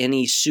by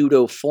any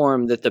pseudo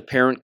form that the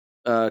parent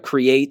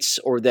creates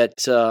or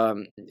that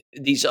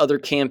these other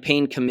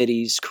campaign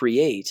committees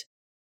create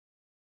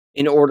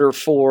in order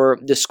for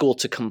the school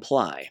to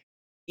comply.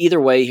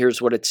 Either way,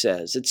 here's what it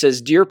says. It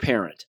says, "Dear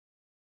parent,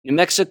 New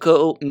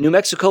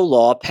Mexico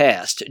law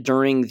passed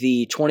during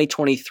the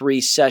 2023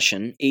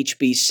 session,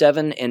 HB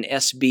 7 and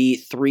SB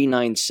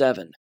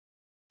 397,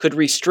 could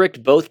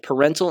restrict both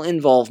parental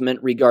involvement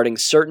regarding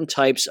certain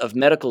types of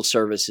medical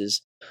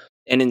services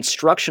and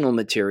instructional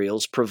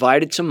materials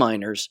provided to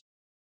minors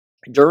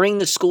during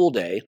the school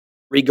day,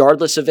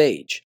 regardless of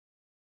age.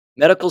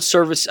 Medical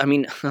service, I'm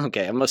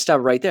going to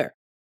stop right there.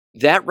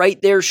 That right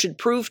there should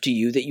prove to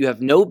you that you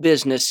have no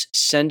business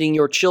sending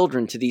your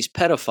children to these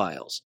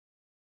pedophiles.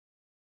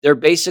 They're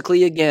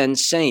basically, again,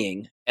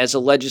 saying, as a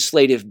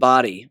legislative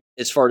body,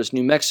 as far as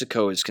New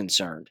Mexico is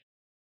concerned,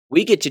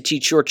 we get to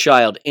teach your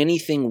child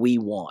anything we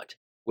want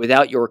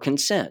without your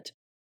consent.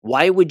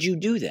 Why would you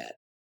do that?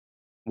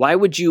 Why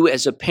would you,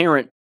 as a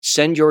parent,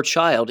 send your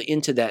child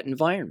into that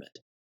environment?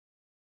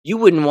 You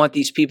wouldn't want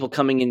these people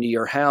coming into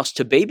your house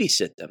to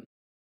babysit them.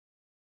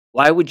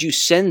 Why would you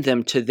send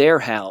them to their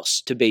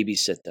house to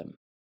babysit them?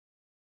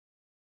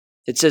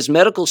 It says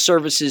medical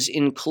services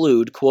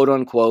include, quote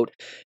unquote,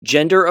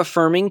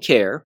 gender-affirming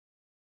care,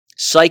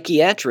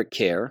 psychiatric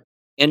care,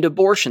 and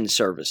abortion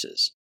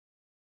services.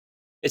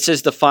 It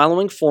says the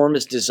following form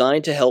is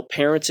designed to help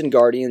parents and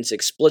guardians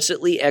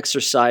explicitly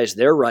exercise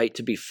their right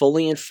to be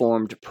fully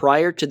informed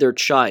prior to their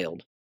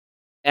child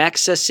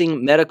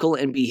accessing medical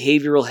and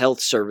behavioral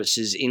health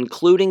services,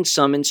 including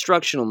some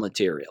instructional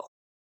material.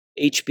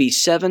 HB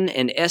 7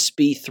 and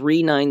SB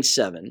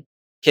 397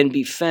 can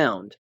be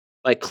found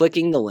by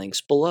clicking the links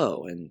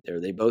below, and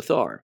there they both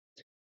are.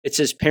 It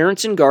says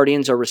parents and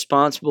guardians are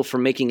responsible for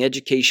making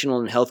educational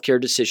and healthcare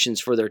decisions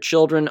for their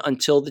children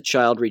until the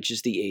child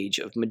reaches the age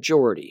of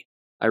majority.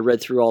 I read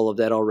through all of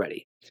that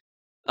already.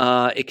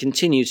 It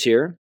continues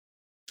here.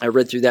 I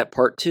read through that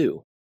part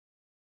too.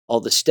 All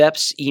the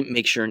steps,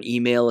 make sure and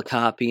email a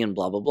copy and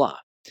blah, blah, blah.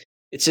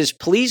 It says,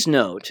 please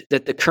note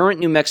that the current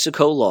New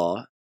Mexico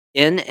law,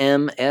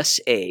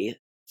 NMSA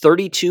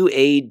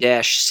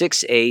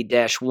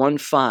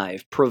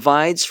 32A-6A-15,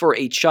 provides for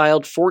a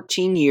child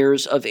 14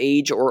 years of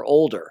age or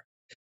older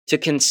to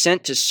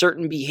consent to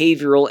certain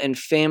behavioral and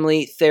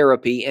family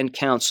therapy and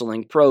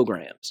counseling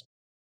programs.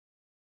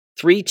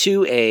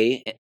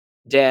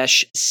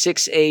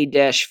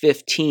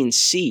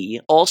 32A-6A-15C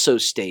also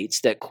states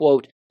that,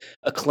 quote,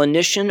 a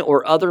clinician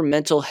or other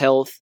mental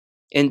health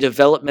and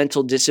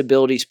developmental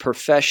disabilities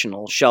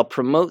professional shall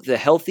promote the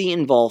healthy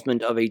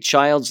involvement of a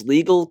child's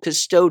legal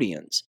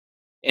custodians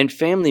and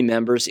family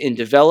members in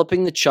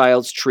developing the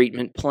child's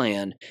treatment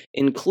plan,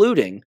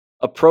 including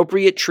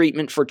appropriate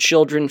treatment for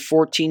children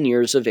 14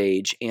 years of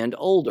age and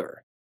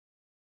older.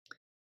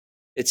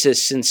 It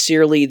says,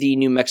 sincerely, the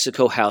New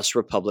Mexico House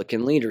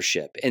Republican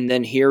leadership. And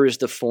then here is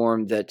the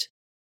form that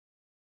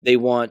they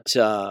want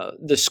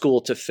the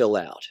school to fill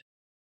out.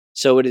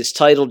 So it is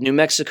titled New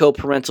Mexico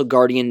Parental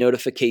Guardian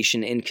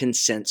Notification and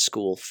Consent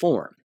School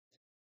Form.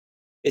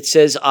 It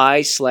says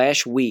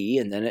I/we,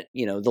 and then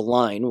the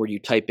line where you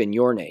type in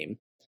your name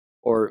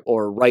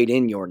or write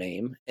in your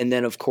name, and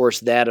then of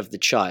course that of the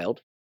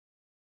child.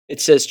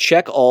 It says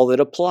check all that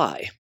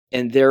apply.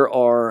 And there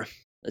are,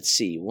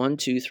 1,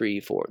 2, 3,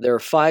 4. There are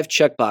 5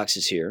 check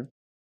boxes here.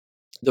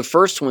 The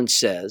first one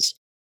says,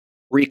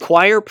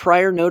 require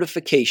prior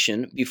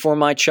notification before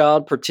my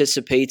child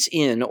participates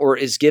in or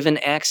is given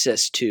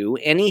access to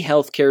any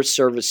healthcare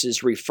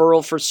services,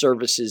 referral for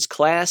services,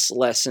 class,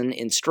 lesson,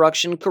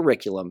 instruction,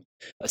 curriculum,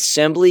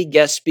 assembly,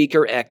 guest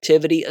speaker,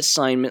 activity,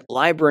 assignment,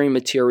 library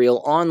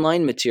material,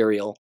 online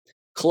material,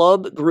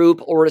 club,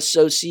 group, or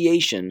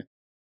association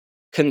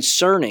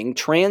concerning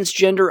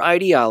transgender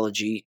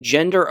ideology,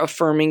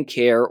 gender-affirming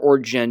care, or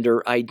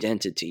gender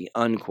identity,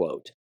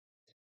 unquote.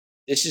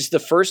 This is the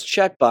first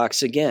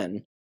checkbox,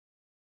 again,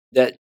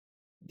 that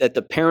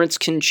the parents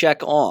can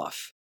check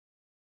off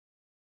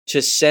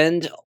to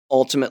send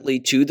ultimately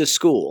to the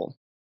school,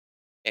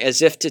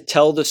 as if to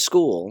tell the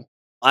school,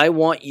 I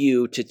want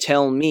you to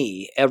tell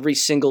me every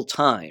single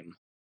time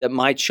that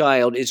my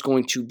child is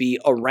going to be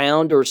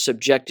around or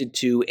subjected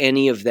to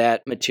any of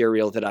that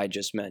material that I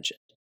just mentioned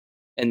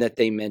and that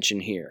they mention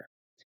here.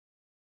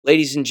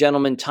 Ladies and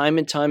gentlemen, time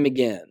and time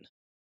again,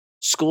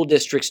 school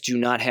districts do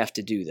not have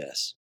to do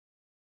this.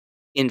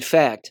 In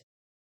fact,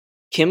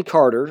 Kim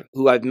Carter,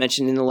 who I've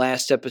mentioned in the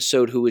last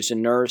episode, who is a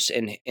nurse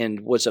and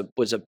is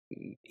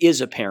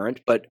a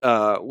parent, but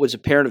was a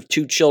parent of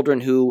 2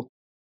 children who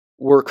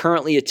were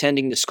currently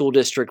attending the school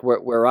district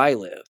where I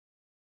live.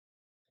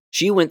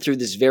 She went through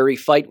this very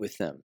fight with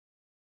them.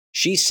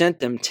 She sent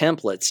them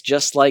templates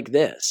just like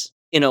this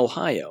in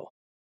Ohio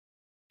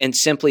and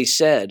simply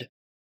said,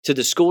 to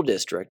the school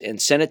district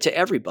and sent it to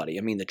everybody.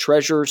 I mean, the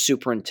treasurer,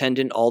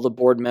 superintendent, all the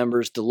board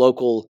members, the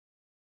local,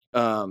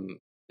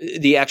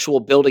 the actual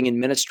building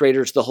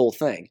administrators, the whole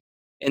thing,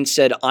 and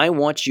said, I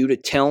want you to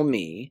tell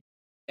me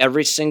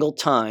every single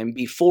time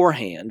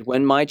beforehand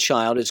when my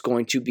child is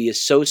going to be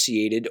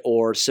associated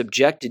or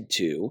subjected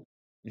to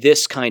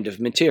this kind of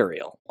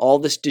material, all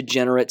this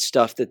degenerate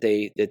stuff that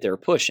they're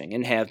pushing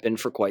and have been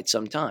for quite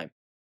some time.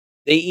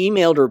 They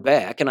emailed her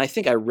back, and I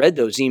think I read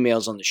those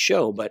emails on the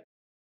show, but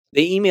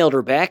they emailed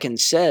her back and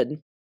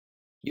said,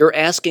 you're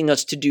asking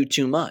us to do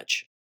too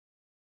much.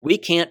 We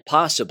can't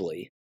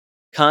possibly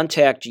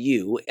contact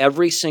you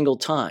every single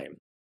time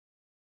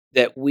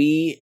that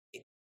we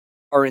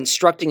are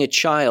instructing a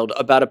child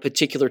about a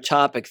particular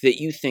topic that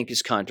you think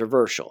is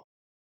controversial.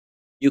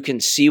 You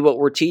can see what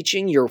we're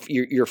teaching.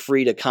 You're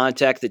free to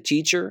contact the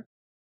teacher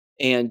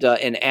and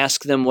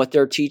ask them what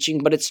they're teaching,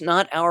 but it's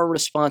not our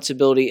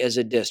responsibility as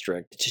a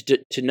district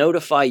to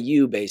notify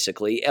you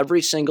basically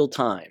every single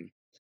time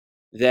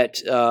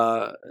that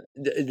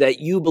that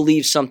you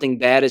believe something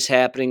bad is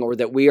happening or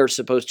that we are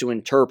supposed to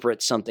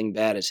interpret something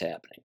bad is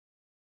happening.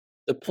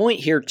 The point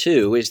here,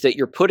 too, is that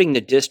you're putting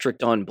the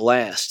district on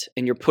blast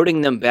and you're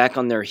putting them back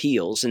on their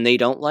heels, and they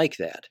don't like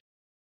that.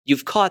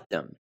 You've caught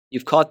them.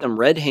 You've caught them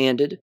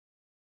red-handed.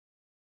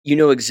 You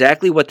know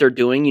exactly what they're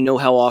doing. You know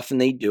how often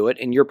they do it,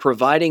 and you're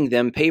providing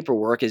them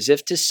paperwork as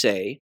if to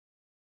say,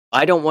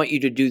 I don't want you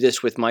to do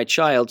this with my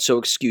child, so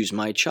excuse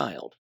my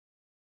child.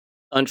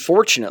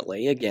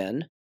 Unfortunately,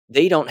 again,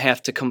 they don't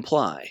have to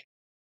comply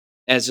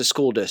as a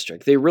school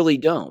district. They really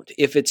don't.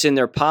 If it's in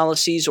their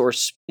policies, or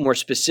more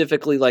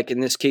specifically, like in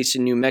this case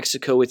in New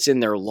Mexico, it's in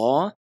their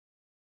law,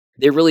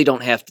 they really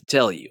don't have to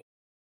tell you.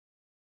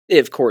 They,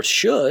 of course,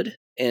 should,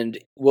 and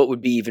what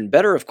would be even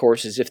better, of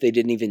course, is if they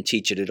didn't even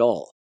teach it at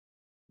all.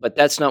 But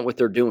that's not what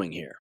they're doing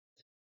here.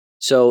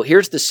 So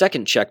here's the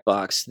second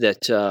checkbox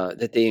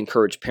that they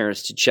encourage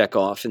parents to check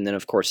off, and then,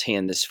 of course,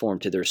 hand this form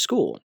to their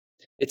school.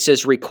 It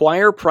says,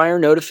 require prior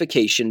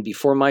notification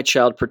before my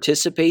child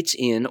participates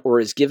in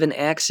or is given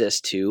access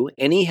to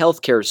any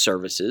healthcare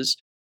services,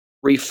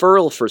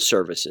 referral for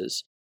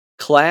services,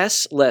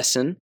 class,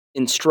 lesson,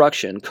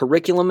 instruction,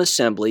 curriculum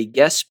assembly,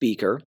 guest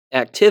speaker,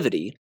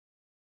 activity,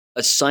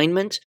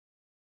 assignment,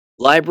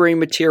 library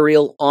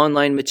material,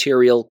 online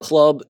material,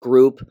 club,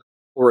 group,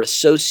 or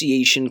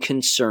association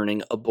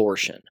concerning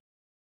abortion.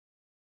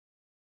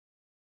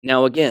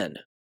 Now again,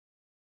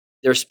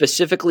 they're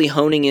specifically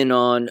honing in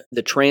on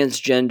the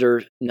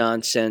transgender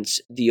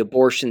nonsense, the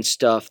abortion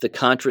stuff, the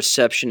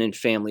contraception and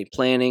family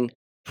planning,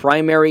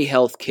 primary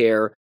health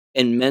care,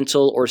 and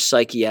mental or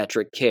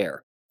psychiatric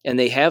care. And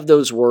they have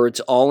those words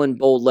all in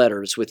bold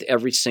letters with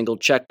every single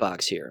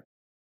checkbox here.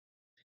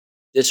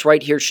 This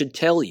right here should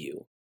tell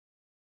you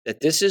that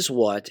this is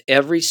what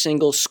every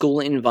single school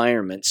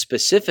environment,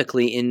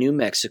 specifically in New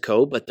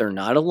Mexico, but they're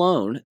not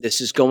alone, this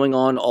is going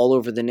on all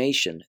over the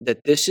nation,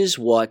 that this is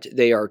what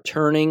they are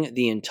turning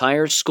the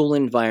entire school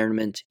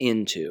environment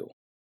into.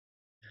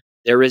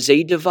 There is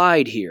a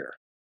divide here.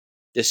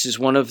 This is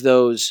one of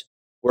those,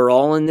 we're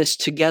all in this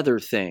together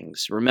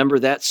things. Remember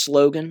that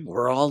slogan?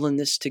 We're all in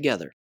this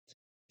together.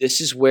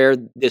 This is where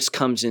this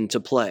comes into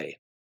play.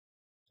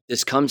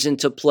 This comes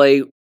into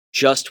play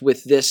just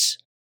with this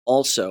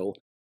also,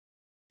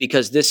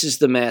 because this is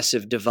the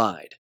massive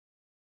divide.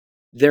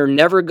 They're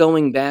never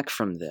going back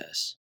from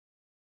this.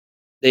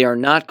 They are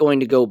not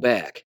going to go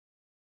back.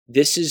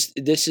 This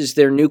is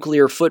their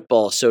nuclear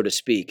football, so to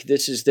speak.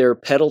 This is their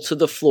pedal to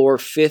the floor,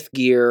 fifth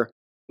gear.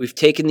 We've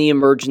taken the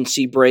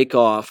emergency brake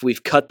off.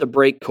 We've cut the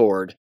brake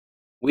cord.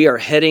 We are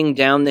heading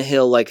down the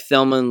hill like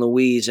Thelma and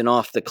Louise and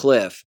off the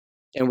cliff,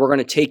 and we're going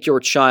to take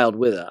your child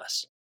with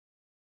us.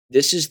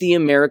 This is the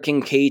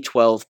American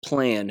K12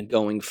 plan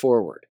going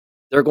forward.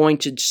 They're going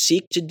to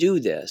seek to do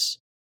this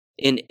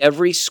in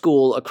every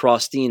school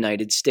across the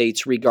United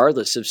States,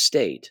 regardless of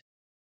state.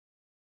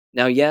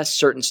 Now, yes,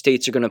 certain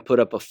states are going to put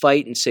up a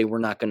fight and say, we're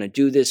not going to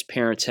do this.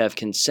 Parents have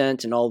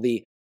consent and all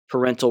the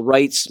parental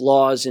rights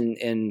laws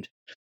and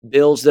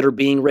bills that are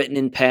being written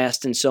and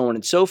passed and so on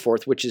and so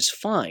forth, which is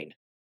fine.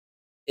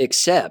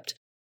 Except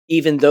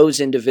even those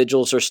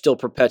individuals are still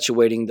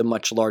perpetuating the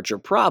much larger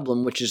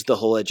problem, which is the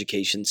whole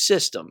education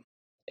system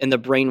and the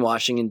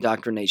brainwashing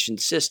indoctrination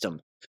system.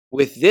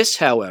 With this,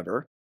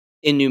 however,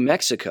 in New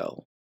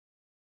Mexico,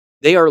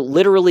 they are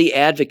literally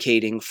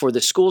advocating for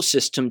the school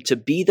system to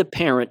be the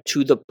parent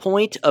to the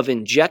point of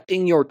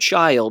injecting your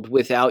child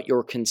without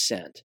your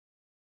consent.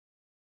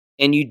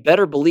 And you'd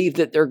better believe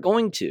that they're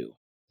going to,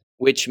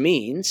 which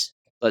means,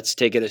 let's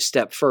take it a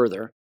step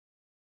further,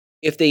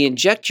 if they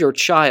inject your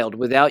child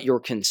without your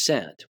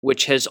consent,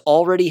 which has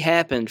already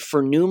happened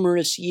for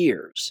numerous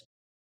years,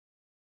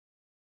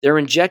 they're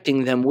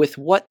injecting them with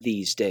what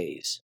these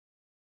days?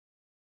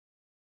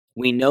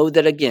 We know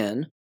that,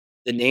 again,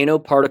 the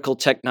nanoparticle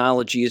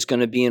technology is going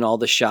to be in all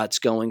the shots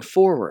going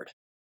forward.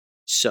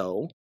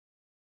 So,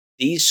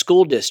 these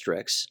school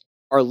districts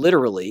are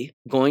literally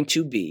going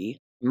to be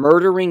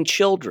murdering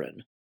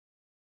children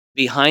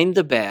behind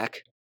the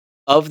back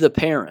of the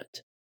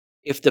parent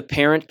if the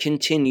parent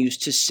continues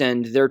to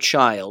send their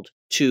child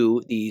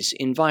to these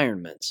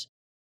environments,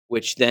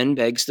 which then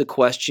begs the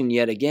question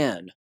yet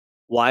again,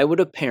 why would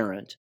a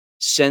parent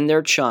send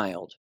their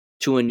child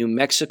to a New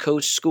Mexico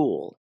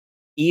school,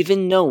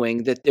 even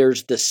knowing that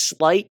there's the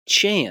slight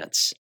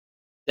chance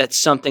that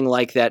something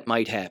like that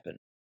might happen,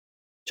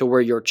 to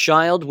where your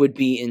child would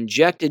be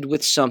injected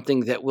with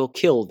something that will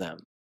kill them?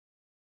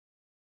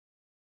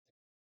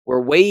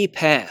 We're way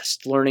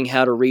past learning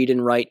how to read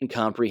and write and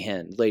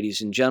comprehend,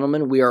 ladies and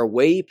gentlemen. We are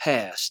way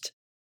past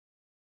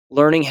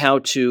learning how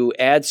to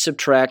add,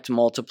 subtract,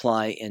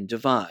 multiply, and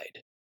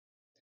divide.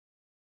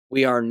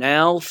 We are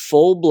now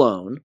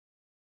full-blown,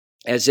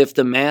 as if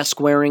the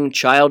mask-wearing,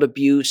 child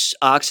abuse,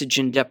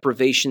 oxygen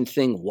deprivation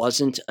thing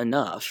wasn't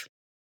enough.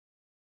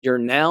 You're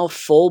now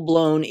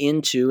full-blown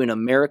into, in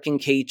American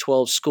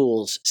K12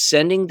 schools,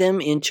 sending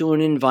them into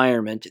an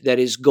environment that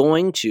is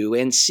going to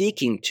and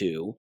seeking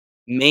to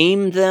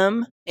maim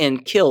them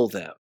and kill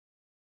them.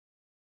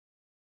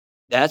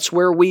 That's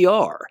where we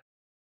are.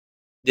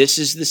 This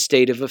is the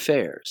state of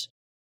affairs.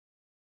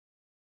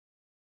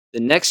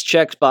 The next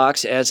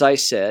checkbox, as I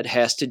said,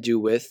 has to do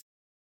with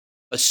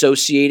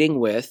associating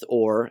with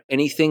or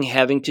anything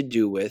having to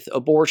do with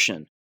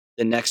abortion.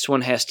 The next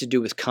one has to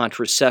do with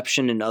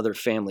contraception and other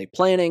family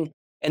planning,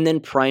 and then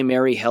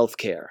primary health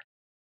care.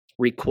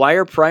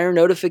 Require prior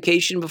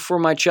notification before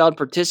my child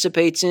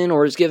participates in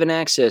or is given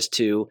access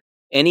to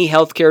any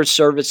healthcare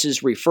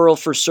services, referral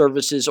for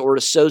services, or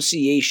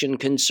association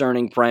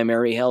concerning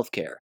primary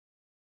healthcare.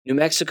 New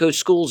Mexico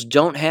schools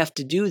don't have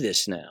to do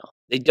this now.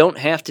 They don't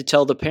have to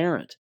tell the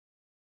parent.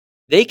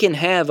 They can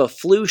have a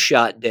flu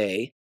shot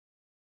day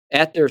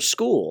at their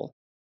school,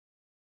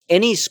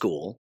 any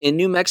school in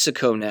New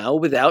Mexico now,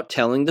 without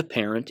telling the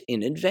parent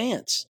in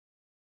advance.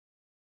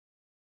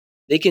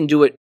 They can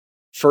do it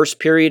first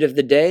period of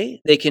the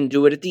day. They can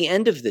do it at the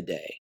end of the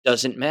day.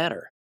 Doesn't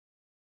matter.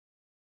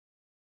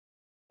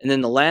 And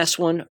then the last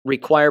one,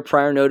 require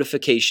prior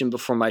notification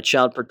before my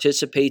child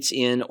participates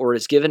in or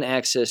is given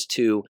access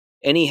to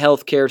any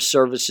healthcare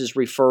services,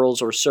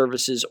 referrals, or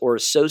services or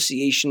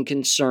association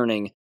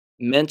concerning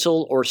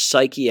mental or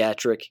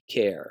psychiatric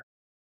care.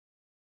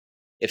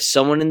 If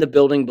someone in the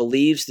building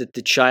believes that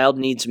the child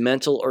needs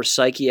mental or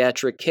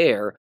psychiatric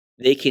care,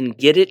 they can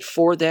get it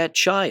for that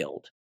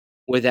child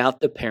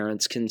without the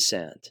parent's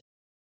consent.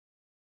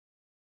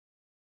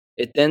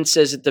 It then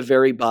says at the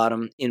very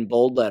bottom in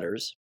bold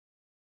letters,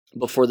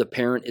 before the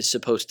parent is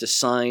supposed to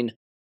sign,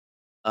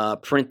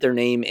 print their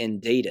name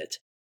and date it.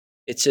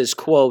 It says,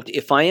 quote,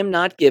 if I am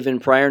not given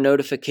prior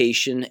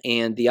notification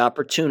and the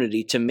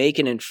opportunity to make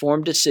an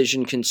informed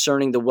decision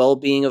concerning the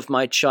well-being of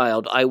my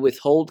child, I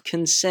withhold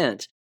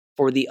consent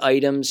for the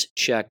items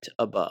checked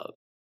above.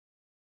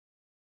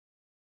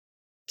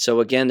 So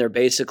again,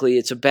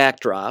 it's a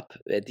backdrop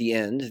at the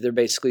end. They're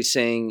basically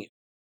saying,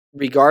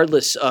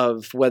 regardless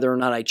of whether or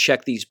not I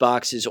check these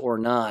boxes or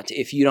not,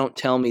 if you don't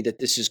tell me that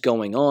this is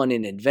going on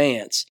in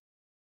advance,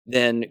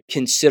 then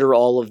consider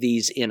all of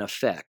these in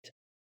effect.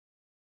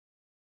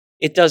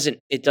 It doesn't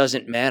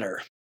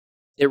matter.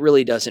 It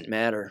really doesn't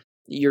matter.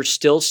 You're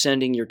still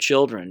sending your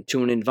children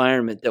to an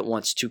environment that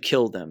wants to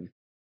kill them.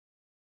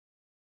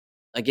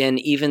 Again,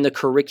 even the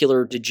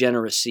curricular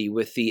degeneracy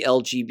with the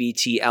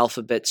LGBT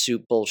alphabet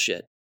soup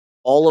bullshit,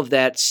 all of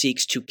that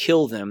seeks to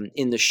kill them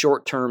in the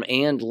short term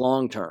and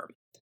long term,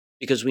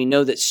 because we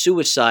know that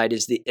suicide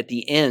is at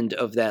the end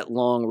of that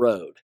long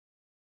road,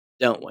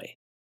 don't we?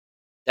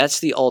 That's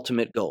the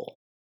ultimate goal.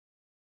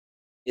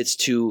 It's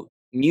to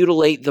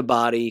mutilate the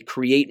body,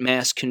 create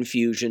mass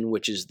confusion,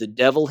 which is the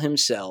devil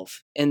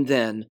himself, and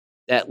then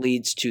that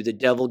leads to the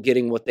devil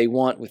getting what they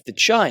want with the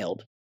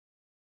child,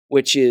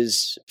 which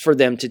is for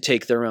them to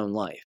take their own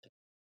life.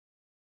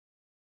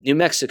 New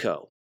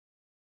Mexico.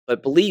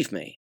 But believe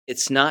me,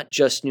 it's not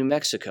just New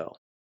Mexico.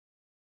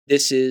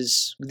 This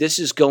is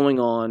going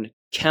on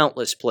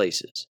countless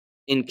places,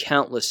 in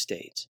countless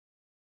states.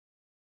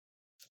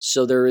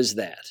 So there is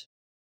that.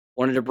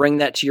 Wanted to bring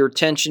that to your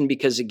attention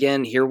because,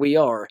 again, here we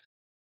are.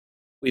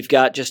 We've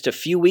got just a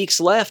few weeks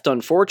left,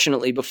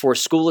 unfortunately, before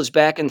school is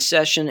back in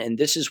session, and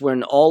this is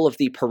when all of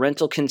the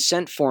parental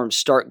consent forms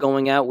start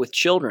going out with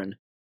children.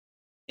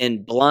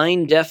 And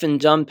blind, deaf, and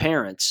dumb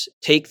parents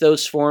take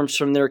those forms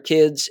from their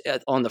kids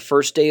on the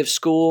first day of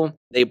school.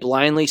 They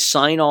blindly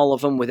sign all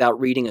of them without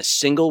reading a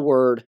single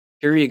word.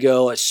 Here you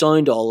go, I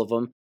signed all of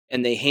them.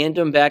 And they hand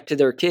them back to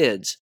their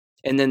kids.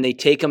 And then they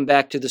take them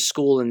back to the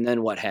school, and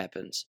then what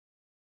happens?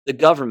 The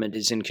government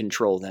is in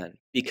control then,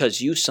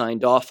 because you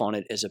signed off on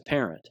it as a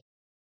parent.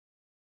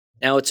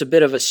 Now, it's a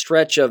bit of a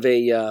stretch of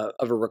a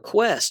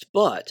request,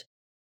 but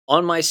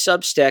on my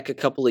Substack a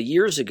couple of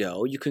years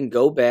ago, you can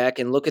go back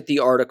and look at the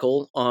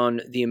article on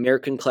the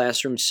American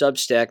Classroom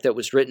Substack that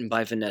was written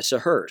by Vanessa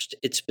Hurst.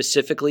 It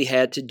specifically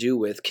had to do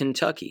with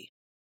Kentucky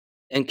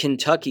and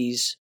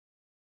Kentucky's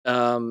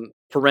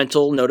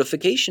parental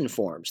notification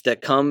forms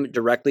that come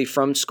directly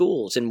from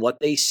schools and what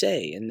they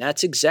say. And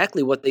that's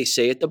exactly what they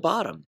say at the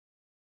bottom.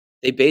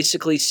 They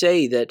basically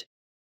say that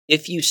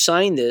if you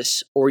sign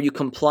this or you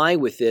comply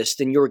with this,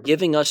 then you're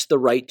giving us the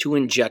right to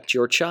inject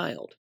your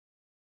child.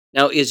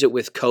 Now, is it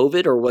with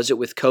COVID or was it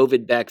with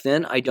COVID back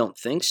then? I don't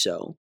think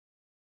so.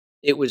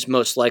 It was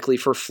most likely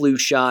for flu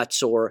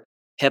shots or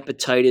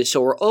hepatitis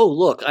or, oh,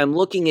 look, I'm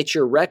looking at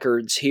your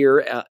records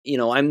here.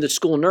 I'm the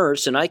school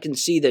nurse and I can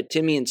see that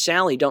Timmy and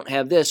Sally don't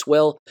have this.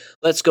 Well,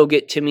 let's go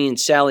get Timmy and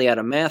Sally out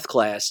of math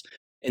class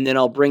and then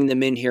I'll bring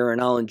them in here and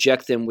I'll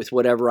inject them with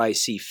whatever I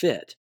see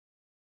fit.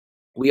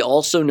 We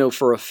also know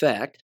for a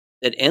fact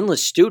that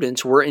endless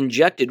students were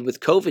injected with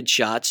COVID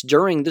shots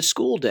during the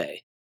school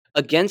day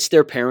against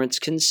their parents'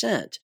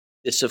 consent.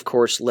 This, of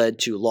course, led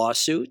to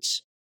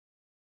lawsuits.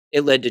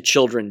 It led to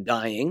children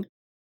dying.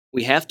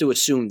 We have to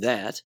assume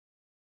that.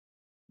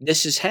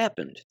 This has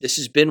happened. This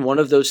has been one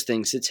of those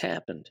things that's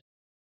happened.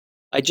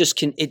 The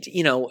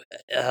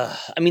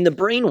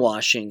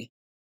brainwashing,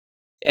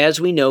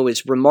 as we know,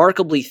 is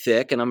remarkably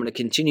thick, and I'm going to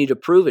continue to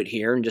prove it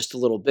here in just a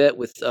little bit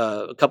with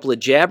a couple of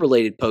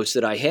jab-related posts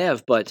that I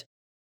have. But,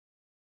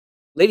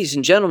 ladies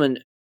and gentlemen,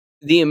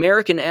 the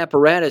American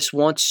apparatus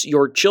wants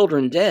your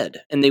children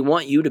dead, and they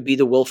want you to be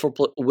the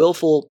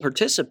willful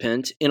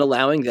participant in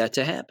allowing that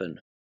to happen.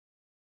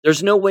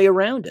 There's no way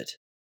around it.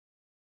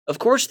 Of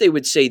course they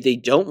would say they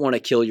don't want to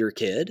kill your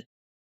kid.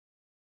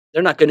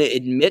 They're not going to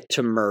admit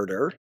to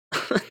murder.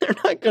 They're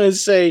not going to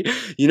say,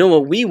 you know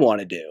what we want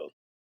to do?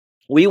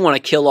 We want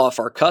to kill off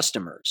our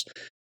customers.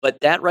 But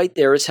that right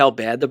there is how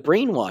bad the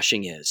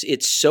brainwashing is.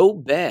 It's so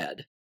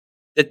bad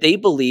that they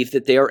believe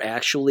that they are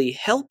actually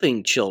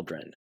helping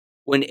children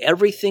when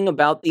everything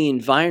about the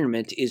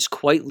environment is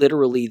quite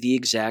literally the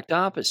exact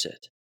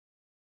opposite.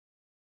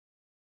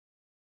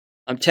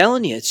 I'm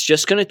telling you, it's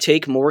just going to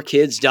take more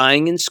kids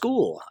dying in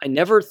school. I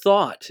never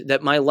thought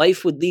that my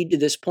life would lead to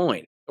this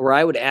point where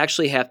I would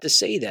actually have to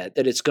say that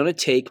it's going to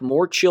take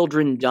more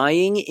children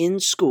dying in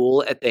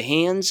school at the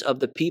hands of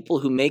the people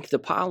who make the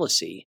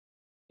policy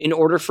in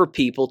order for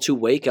people to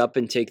wake up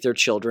and take their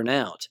children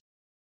out.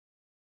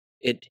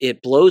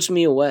 It blows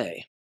me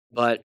away,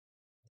 but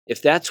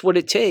if that's what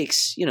it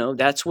takes,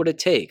 that's what it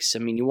takes. I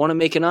mean, you want to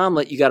make an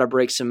omelet, you got to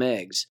break some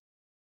eggs.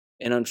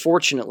 And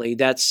unfortunately,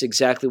 that's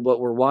exactly what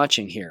we're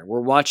watching here.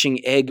 We're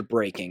watching egg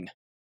breaking.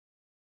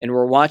 And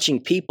we're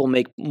watching people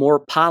make more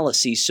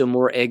policies so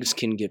more eggs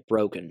can get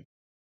broken.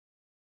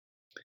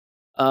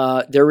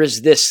 There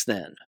is this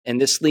then, and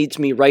this leads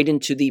me right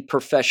into the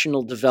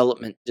professional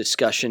development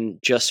discussion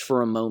just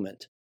for a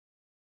moment.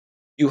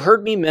 You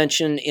heard me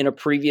mention in a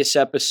previous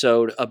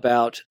episode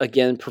about,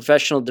 again,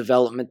 professional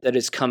development that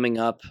is coming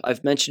up.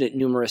 I've mentioned it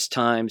numerous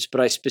times,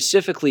 but I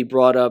specifically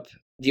brought up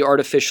the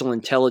artificial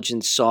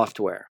intelligence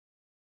software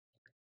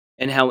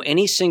and how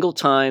any single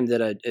time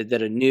that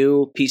a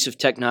new piece of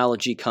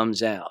technology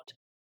comes out,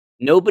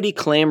 nobody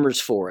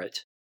clamors for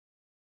it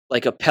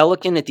like a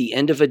pelican at the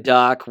end of a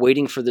dock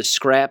waiting for the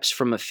scraps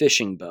from a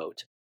fishing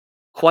boat,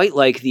 quite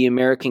like the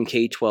American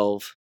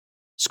K12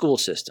 school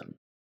system.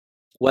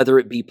 Whether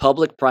it be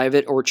public,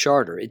 private, or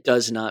charter, it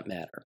does not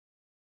matter.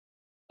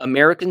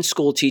 American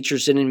school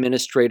teachers and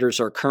administrators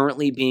are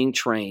currently being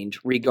trained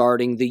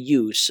regarding the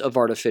use of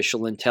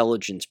artificial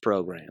intelligence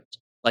programs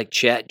like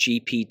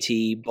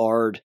ChatGPT,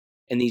 Bard,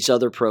 and these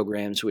other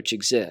programs which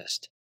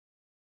exist.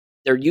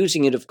 They're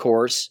using it, of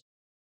course,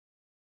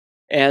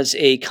 as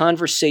a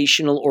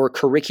conversational or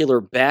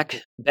curricular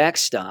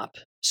backstop,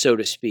 so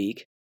to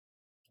speak,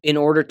 in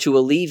order to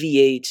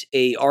alleviate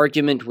an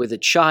argument with a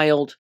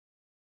child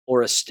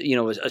or a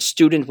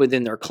student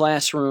within their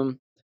classroom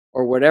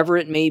or whatever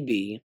it may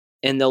be,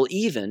 and they'll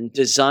even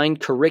design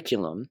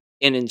curriculum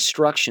and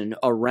instruction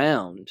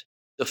around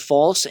the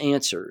false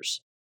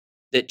answers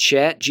that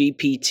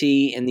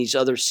ChatGPT and these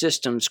other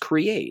systems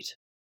create.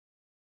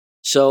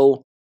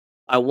 So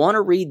I want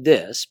to read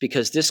this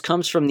because this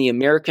comes from the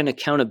American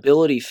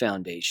Accountability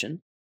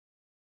Foundation.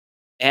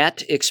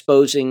 At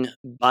Exposing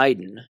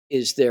Biden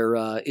is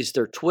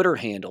their Twitter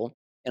handle.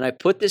 And I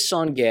put this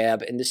on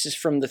Gab, and this is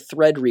from the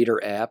Thread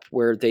Reader app,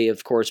 where they,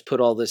 of course,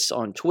 put all this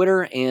on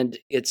Twitter, and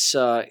it's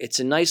a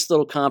nice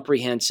little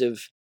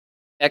comprehensive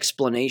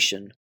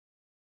explanation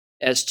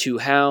as to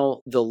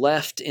how the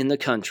left in the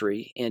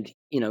country, and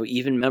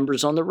even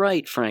members on the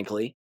right,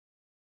 frankly,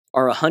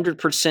 are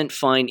 100%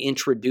 fine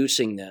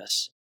introducing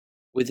this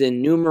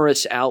within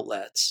numerous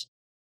outlets.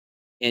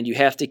 And you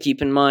have to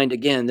keep in mind,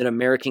 again, that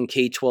American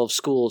K12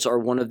 schools are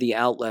one of the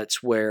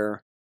outlets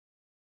where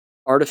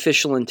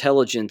artificial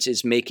intelligence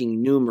is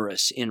making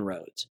numerous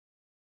inroads.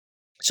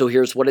 So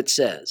here's what it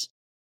says.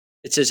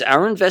 It says,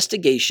 our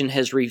investigation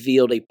has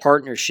revealed a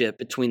partnership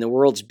between the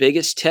world's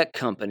biggest tech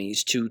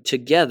companies to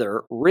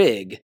together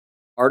rig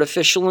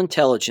artificial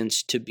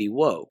intelligence to be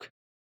woke.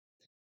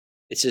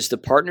 It says the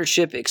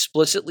partnership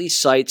explicitly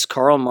cites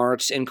Karl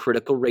Marx and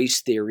critical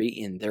race theory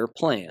in their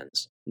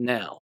plans.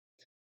 Now,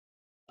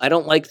 I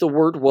don't like the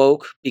word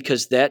woke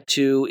because that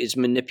too is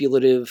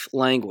manipulative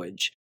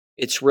language.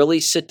 It's really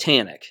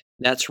satanic.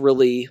 That's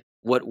really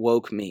what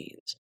woke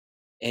means.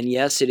 And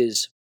yes, it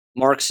is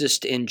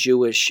Marxist and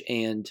Jewish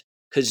and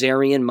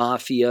Khazarian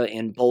mafia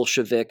and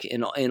Bolshevik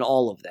and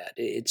all of that.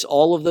 It's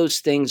all of those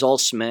things all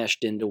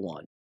smashed into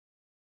one.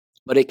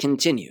 But it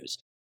continues.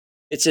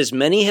 It says,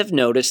 many have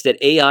noticed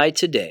that AI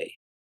today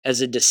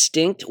as a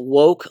distinct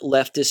woke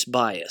leftist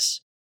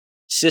bias.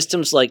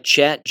 Systems like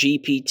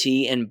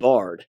ChatGPT and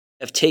Bard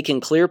have taken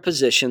clear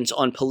positions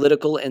on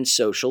political and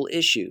social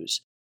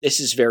issues. This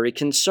is very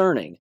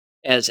concerning.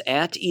 As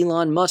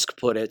Elon Musk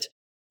put it,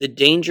 the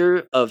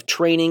danger of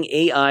training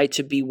AI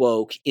to be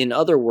woke, in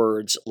other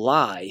words,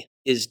 lie,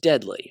 is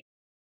deadly.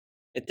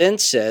 It then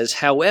says,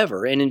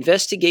 however, an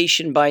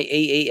investigation by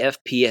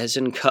AAFP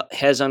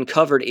has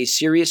uncovered a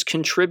serious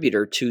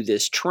contributor to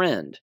this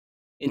trend.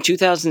 In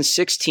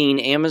 2016,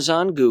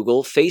 Amazon,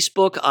 Google,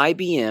 Facebook,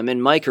 IBM,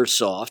 and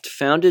Microsoft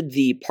founded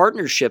the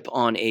Partnership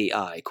on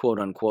AI, quote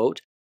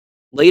unquote,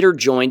 later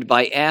joined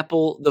by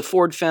Apple, the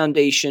Ford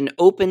Foundation,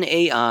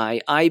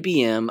 OpenAI,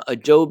 IBM,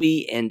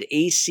 Adobe, and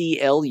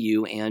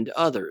ACLU, and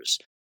others.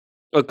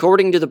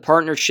 According to the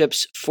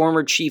partnership's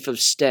former chief of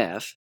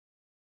staff,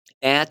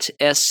 at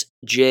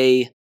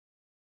SJGADLER,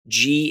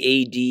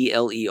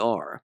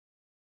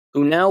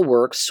 who now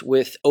works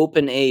with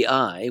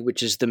OpenAI,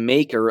 which is the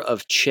maker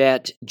of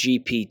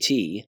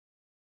ChatGPT,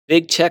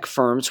 big tech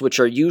firms, which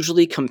are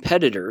usually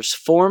competitors,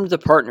 formed the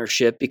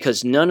partnership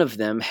because none of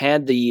them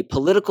had the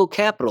political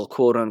capital,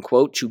 quote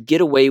unquote, to get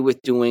away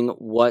with doing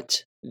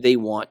what they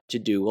want to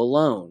do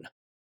alone.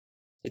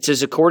 It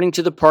says, according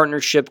to the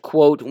partnership,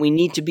 quote, we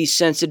need to be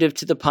sensitive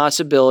to the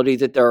possibility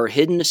that there are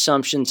hidden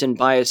assumptions and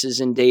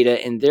biases in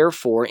data and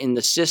therefore in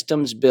the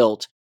systems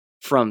built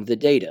from the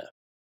data.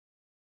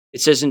 It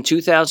says in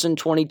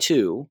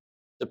 2022,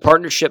 the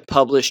partnership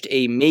published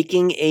a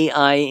Making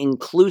AI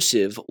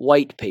Inclusive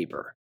white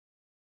paper.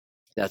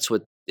 That's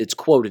what it's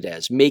quoted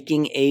as,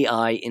 Making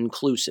AI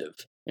Inclusive.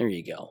 There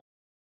you go.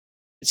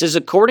 It says,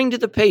 according to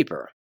the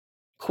paper,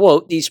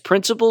 quote, these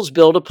principles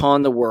build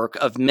upon the work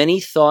of many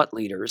thought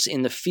leaders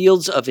in the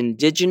fields of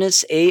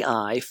indigenous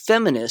AI,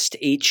 feminist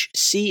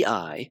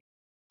HCI,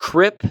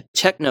 CRIP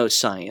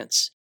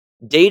technoscience,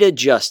 data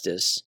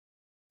justice,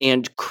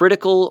 and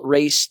critical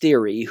race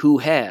theory who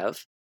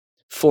have,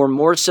 for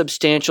more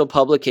substantial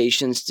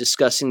publications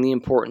discussing the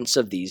importance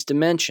of these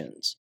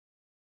dimensions.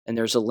 And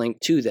there's a link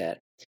to that.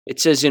 It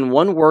says in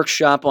one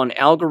workshop on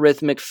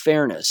algorithmic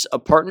fairness, a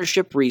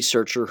partnership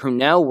researcher who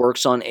now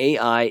works on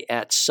AI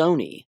at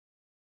Sony,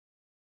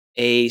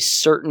 a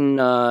certain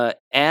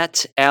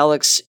at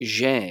Alex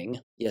Zhang,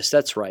 yes,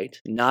 that's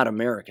right, not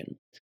American,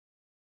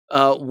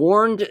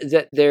 warned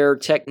that their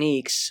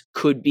techniques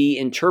could be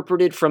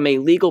interpreted from a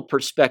legal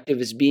perspective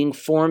as being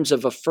forms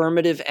of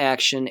affirmative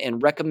action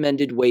and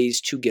recommended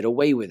ways to get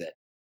away with it.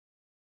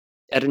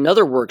 At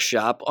another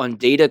workshop on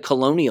data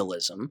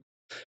colonialism,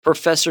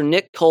 Professor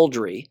Nick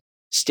Coldry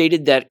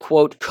stated that,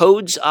 quote,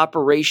 codes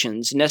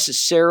operations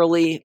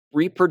necessarily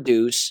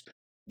reproduce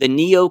the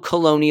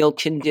neo-colonial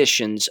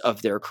conditions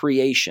of their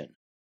creation.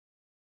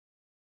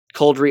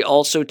 Coldry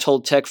also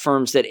told tech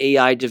firms that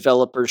AI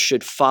developers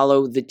should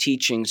follow the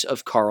teachings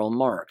of Karl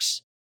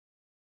Marx.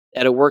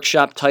 At a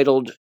workshop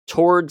titled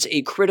Towards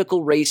a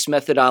Critical Race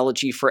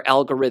Methodology for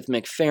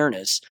Algorithmic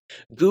Fairness,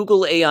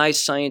 Google AI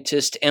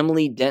scientist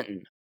Emily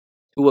Denton,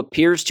 who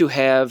appears to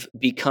have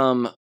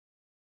become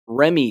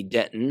Remy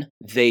Denton,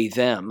 they,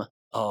 them,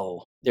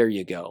 oh, there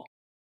you go,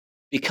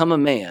 become a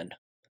man,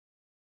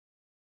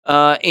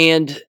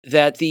 and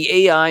that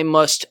the AI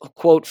must,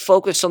 quote,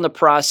 focus on the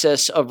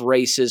process of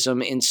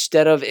racism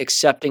instead of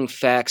accepting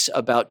facts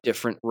about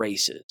different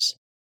races.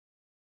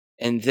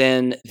 And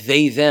then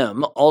they,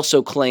 them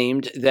also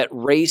claimed that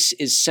race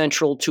is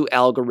central to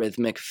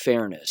algorithmic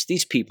fairness.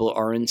 These people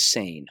are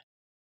insane.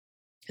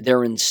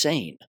 They're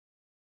insane.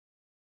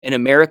 And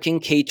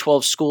American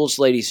K12 schools,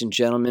 ladies and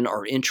gentlemen,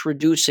 are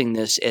introducing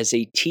this as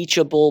a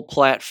teachable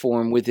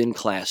platform within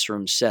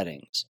classroom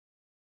settings.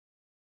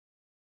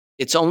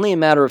 It's only a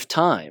matter of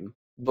time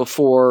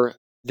before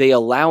they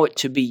allow it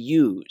to be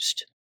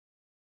used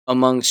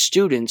among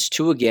students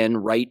to again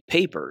write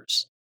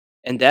papers.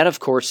 And that, of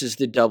course, is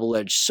the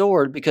double-edged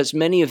sword because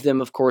many of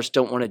them, of course,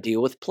 don't want to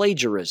deal with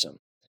plagiarism.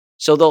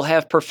 So they'll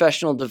have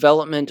professional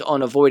development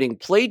on avoiding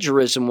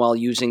plagiarism while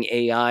using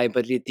AI,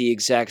 but at the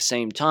exact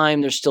same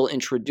time, they're still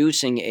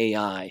introducing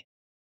AI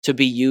to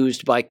be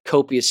used by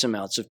copious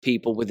amounts of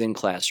people within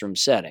classroom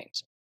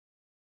settings.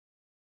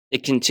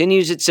 It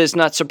continues, it says,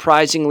 not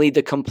surprisingly,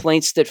 the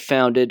complaints that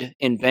founded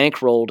and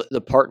bankrolled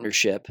the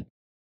partnership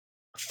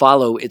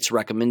follow its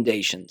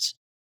recommendations.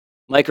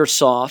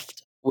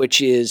 Microsoft,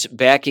 which is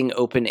backing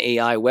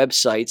OpenAI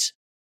websites,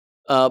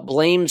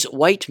 blames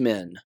white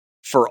men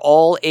for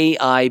all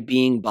AI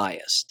being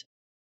biased.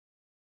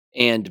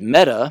 And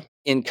Meta,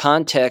 in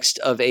context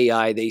of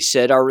AI, they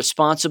said, our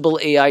responsible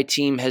AI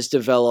team has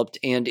developed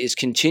and is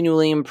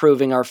continually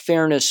improving our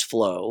fairness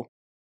flow,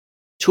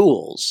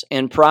 tools,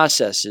 and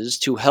processes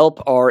to help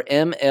our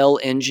ML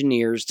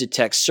engineers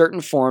detect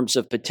certain forms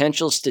of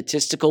potential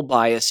statistical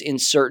bias in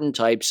certain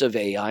types of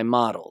AI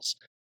models.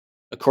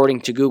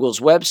 According to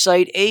Google's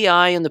website,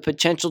 AI and the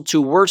potential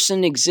to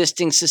worsen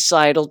existing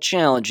societal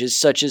challenges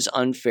such as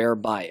unfair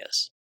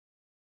bias.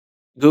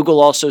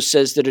 Google also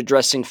says that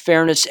addressing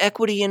fairness,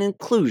 equity, and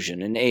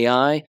inclusion in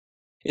AI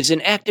is an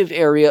active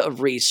area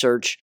of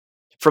research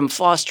From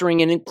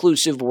fostering an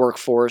inclusive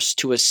workforce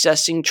to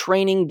assessing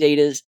training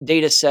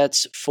data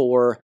sets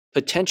for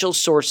potential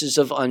sources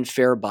of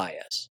unfair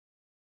bias.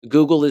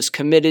 Google is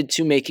committed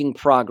to making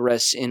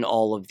progress in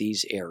all of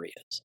these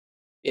areas.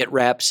 It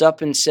wraps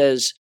up and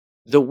says,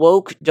 "The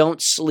woke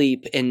don't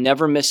sleep and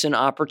never miss an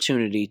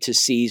opportunity to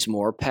seize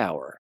more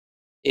power.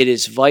 It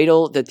is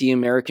vital that the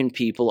American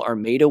people are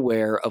made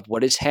aware of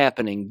what is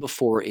happening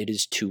before it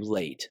is too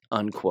late."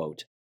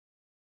 Unquote.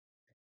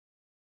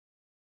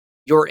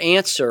 Your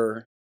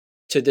answer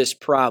to this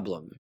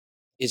problem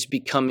is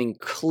becoming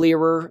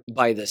clearer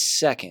by the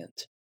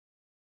second.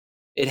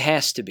 It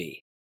has to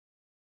be.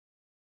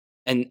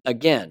 And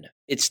again,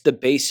 it's the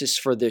basis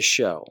for this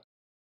show.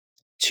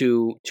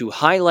 To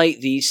highlight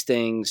these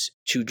things,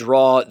 to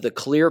draw the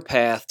clear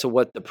path to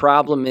what the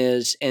problem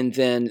is, and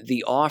then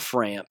the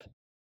off-ramp,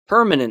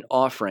 permanent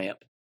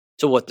off-ramp,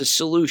 to what the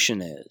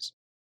solution is.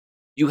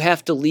 You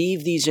have to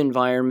leave these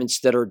environments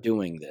that are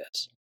doing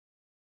this.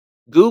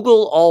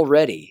 Google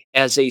already,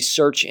 as a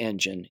search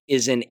engine,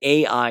 is an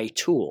AI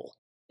tool.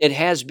 It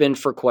has been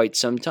for quite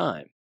some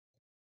time.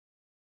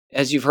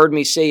 As you've heard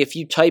me say, if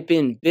you type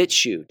in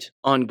BitChute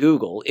on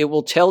Google, it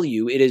will tell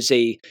you it is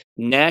a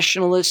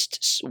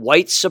nationalist,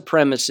 white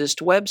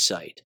supremacist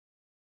website.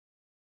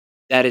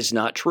 That is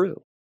not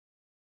true.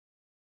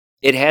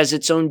 It has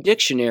its own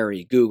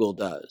dictionary, Google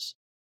does.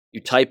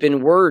 You type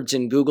in words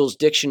in Google's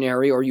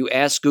dictionary, or you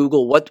ask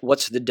Google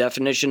what's the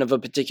definition of a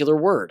particular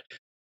word.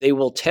 They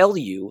will tell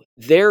you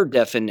their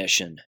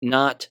definition,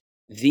 not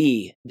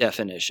the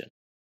definition.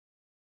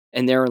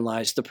 And therein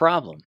lies the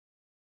problem.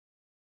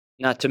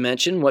 Not to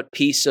mention what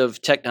piece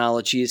of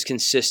technology is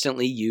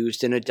consistently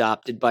used and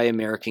adopted by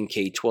American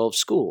K12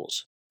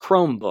 schools: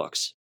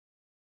 Chromebooks.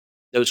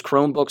 Those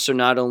Chromebooks are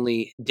not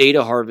only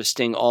data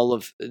harvesting all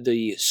of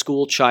the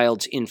school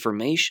child's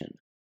information,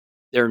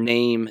 their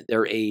name,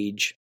 their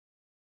age,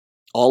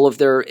 all of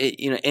their,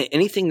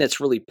 anything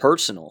that's really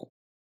personal,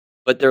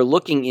 but they're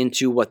looking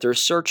into what they're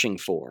searching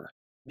for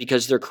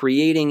because they're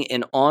creating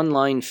an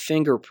online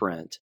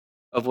fingerprint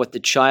of what the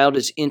child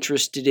is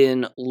interested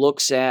in,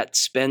 looks at,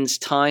 spends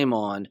time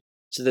on,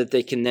 so that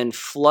they can then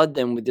flood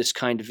them with this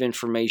kind of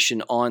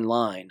information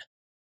online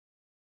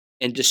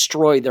and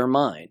destroy their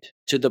mind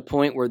to the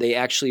point where they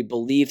actually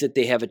believe that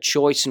they have a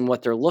choice in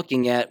what they're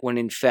looking at when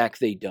in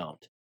fact they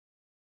don't.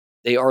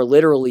 They are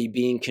literally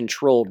being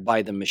controlled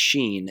by the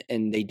machine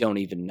and they don't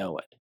even know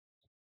it.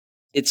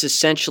 It's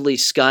essentially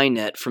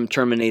Skynet from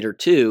Terminator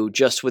 2,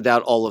 just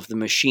without all of the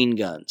machine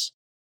guns.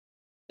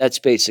 That's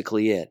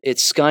basically it.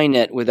 It's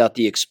Skynet without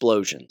the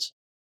explosions.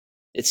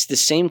 It's the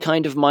same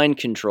kind of mind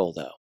control,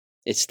 though.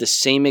 It's the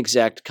same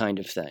exact kind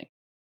of thing.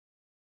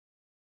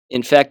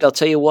 In fact, I'll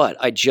tell you what,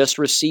 I just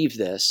received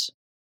this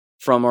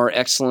from our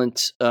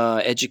excellent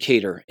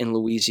educator in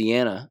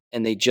Louisiana,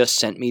 and they just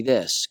sent me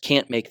this.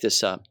 Can't make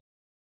this up.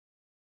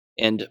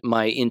 And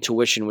my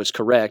intuition was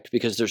correct,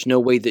 because there's no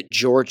way that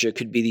Georgia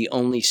could be the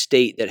only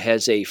state that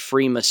has a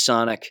free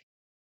Masonic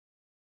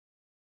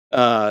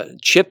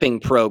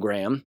chipping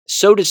program.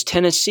 So does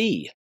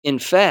Tennessee. In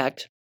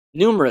fact,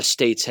 numerous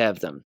states have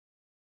them.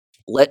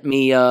 Let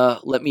me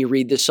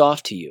read this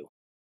off to you.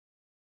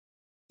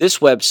 This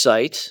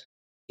website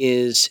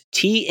is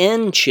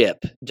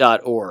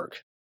tnchip.org.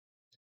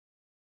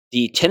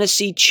 The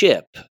Tennessee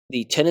CHIP,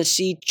 the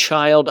Tennessee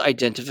Child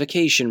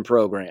Identification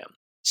Program.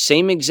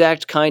 Same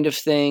exact kind of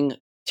thing,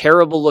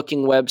 terrible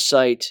looking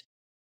website.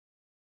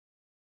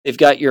 They've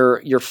got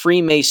your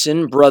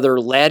Freemason brother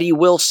Laddie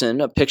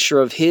Wilson, a picture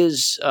of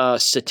his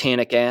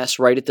satanic ass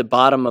right at the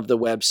bottom of the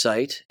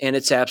website, and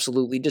it's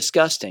absolutely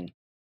disgusting.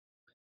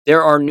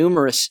 There are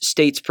numerous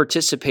states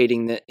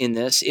participating in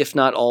this, if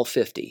not all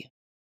 50.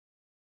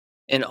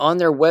 And on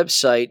their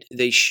website,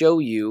 they show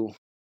you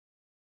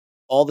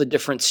all the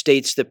different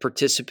states that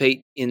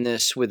participate in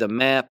this with a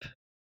map.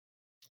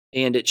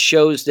 And it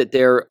shows that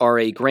there are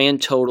a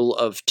grand total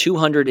of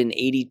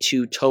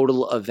 282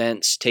 total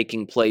events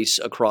taking place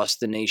across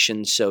the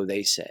nation, so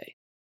they say.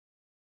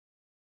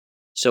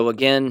 So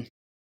again,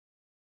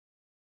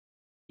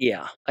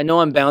 yeah, I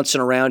know I'm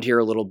bouncing around here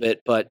a little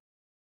bit, but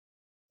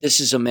this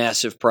is a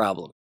massive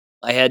problem.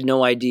 I had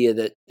no idea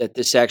that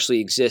this actually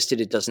existed.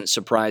 It doesn't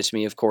surprise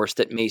me, of course,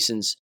 that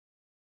Masons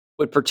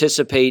would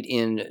participate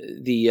in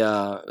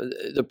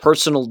the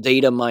personal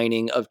data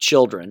mining of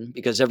children,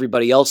 because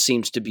everybody else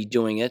seems to be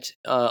doing it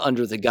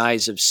under the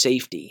guise of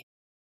safety.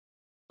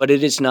 But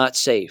it is not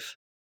safe.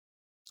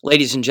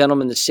 Ladies and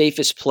gentlemen, the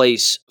safest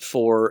place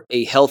for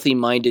a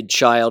healthy-minded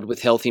child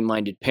with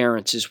healthy-minded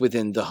parents is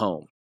within the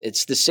home.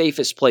 It's the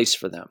safest place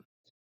for them.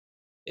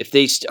 If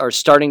they are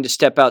starting to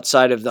step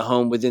outside of the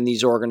home within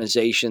these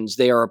organizations,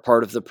 they are a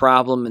part of the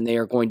problem, and they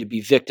are going to be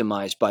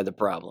victimized by the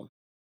problem.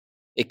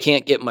 It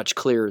can't get much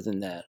clearer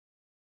than that.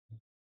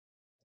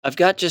 I've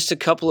got just a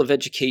couple of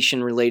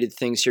education-related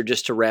things here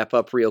just to wrap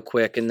up real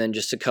quick, and then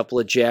just a couple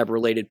of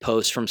jab-related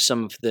posts from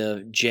some of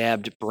the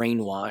jabbed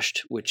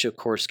brainwashed, which of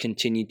course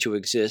continue to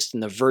exist,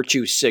 and the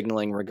virtue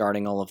signaling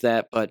regarding all of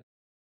that. But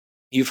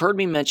you've heard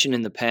me mention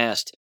in the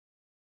past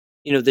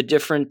the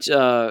different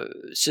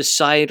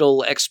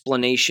societal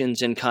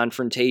explanations and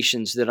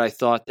confrontations that I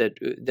thought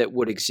that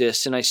would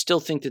exist, and I still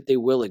think that they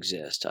will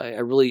exist. I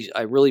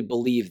really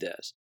believe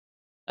this.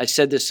 I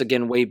said this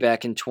again way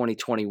back in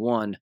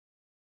 2021,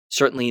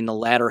 certainly in the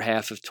latter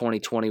half of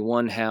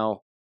 2021,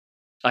 how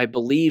I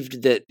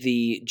believed that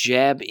the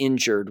jab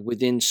injured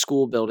within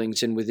school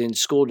buildings and within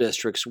school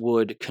districts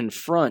would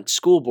confront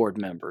school board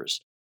members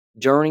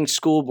during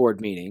school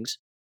board meetings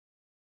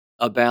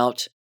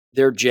about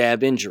their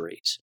jab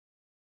injuries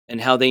and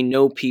how they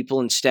know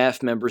people and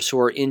staff members who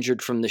are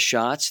injured from the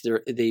shots.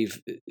 They're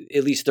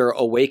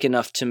awake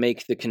enough to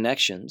make the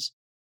connections,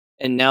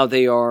 and now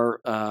they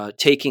are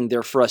taking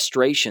their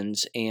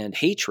frustrations and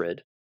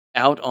hatred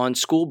out on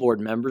school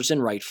board members,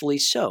 and rightfully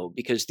so,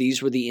 because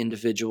these were the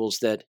individuals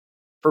that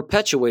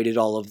perpetuated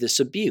all of this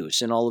abuse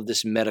and all of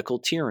this medical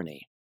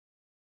tyranny.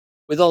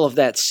 With all of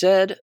that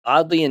said,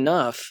 oddly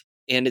enough,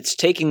 and it's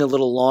taking a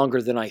little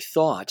longer than I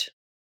thought,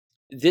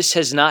 this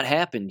has not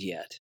happened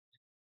yet.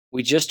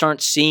 We just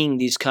aren't seeing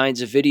these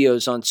kinds of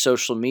videos on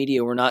social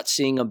media. We're not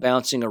seeing them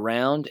bouncing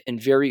around,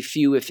 and very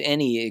few, if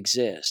any,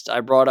 exist. I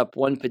brought up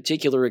one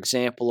particular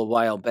example a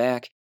while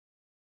back.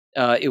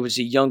 It was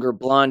a younger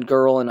blonde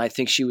girl, and I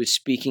think she was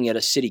speaking at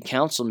a city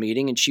council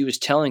meeting, and she was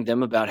telling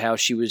them about how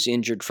she was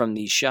injured from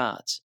these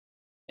shots,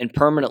 and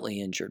permanently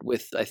injured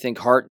with, I think,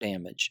 heart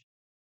damage.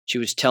 She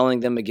was telling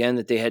them again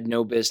that they had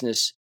no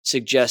business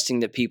suggesting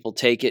that people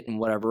take it and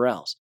whatever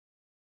else.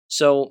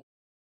 So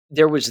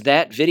there was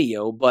that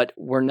video, but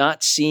we're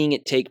not seeing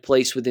it take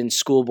place within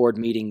school board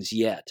meetings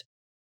yet.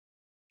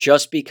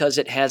 Just because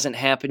it hasn't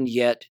happened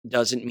yet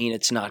doesn't mean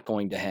it's not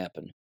going to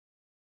happen.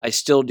 I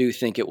still do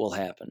think it will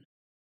happen.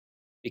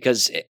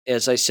 Because,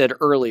 as I said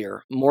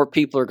earlier, more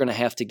people are going to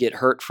have to get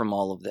hurt from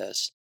all of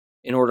this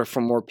in order for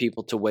more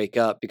people to wake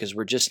up, because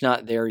we're just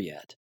not there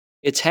yet.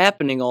 It's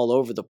happening all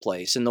over the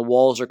place, and the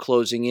walls are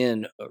closing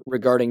in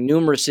regarding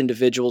numerous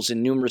individuals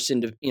and numerous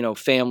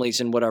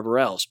families and whatever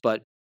else,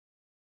 but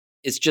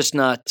it's just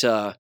not,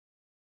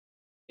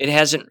 it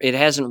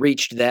hasn't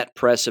reached that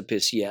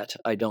precipice yet,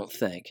 I don't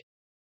think.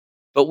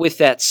 But with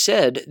that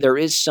said, there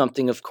is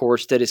something, of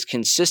course, that is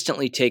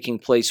consistently taking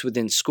place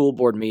within school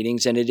board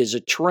meetings, and it is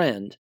a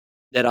trend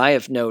that I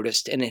have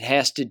noticed, and it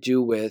has to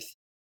do with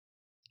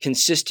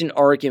consistent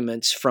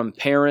arguments from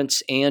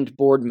parents and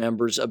board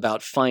members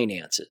about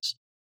finances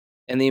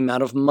and the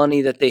amount of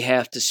money that they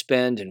have to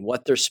spend and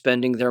what they're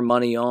spending their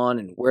money on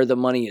and where the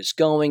money is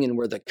going and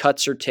where the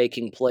cuts are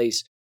taking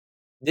place.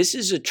 This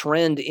is a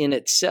trend in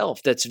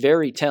itself that's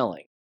very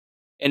telling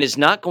and is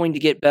not going to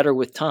get better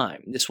with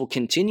time. This will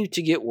continue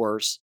to get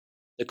worse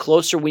the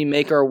closer we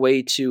make our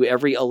way to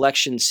every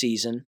election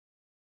season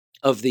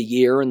of the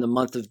year in the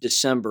month of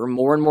December.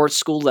 More and more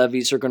school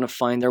levies are going to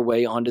find their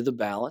way onto the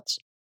ballots.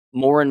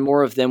 More and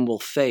more of them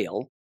will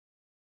fail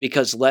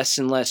because less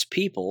and less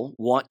people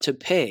want to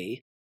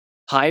pay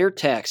higher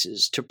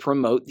taxes to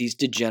promote these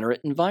degenerate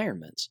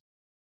environments.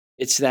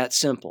 It's that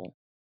simple.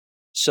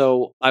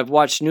 So I've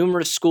watched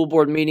numerous school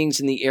board meetings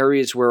in the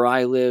areas where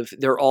I live.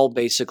 They're all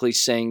basically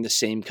saying the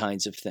same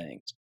kinds of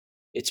things.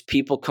 It's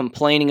people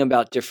complaining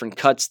about different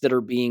cuts that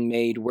are being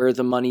made, where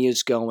the money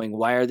is going.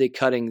 Why are they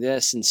cutting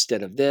this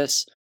instead of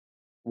this?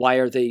 Why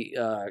are they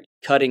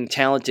cutting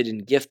talented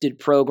and gifted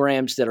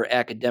programs that are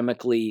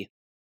academically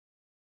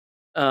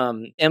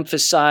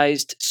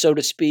emphasized, so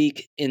to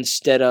speak,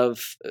 instead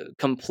of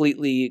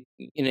completely,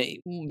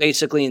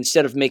 basically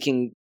instead of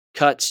making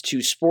cuts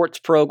to sports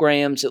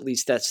programs? At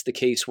least that's the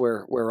case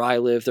where I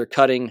live. They're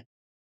cutting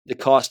the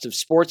cost of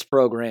sports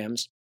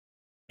programs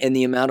and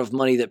the amount of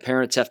money that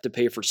parents have to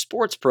pay for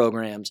sports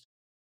programs,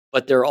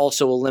 but they're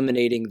also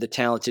eliminating the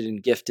talented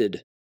and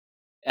gifted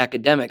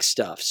academic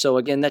stuff. So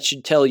again, that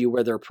should tell you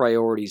where their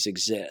priorities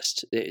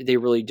exist. They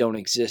really don't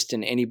exist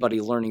in anybody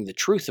learning the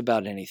truth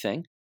about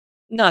anything.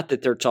 Not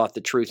that they're taught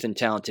the truth in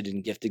talented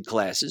and gifted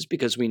classes,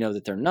 because we know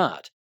that they're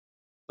not.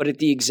 But at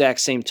the exact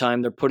same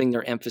time, they're putting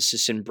their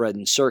emphasis in bread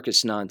and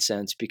circus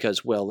nonsense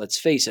because, well, let's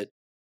face it,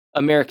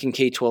 American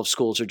K12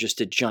 schools are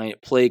just a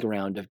giant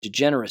playground of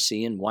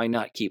degeneracy, and why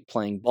not keep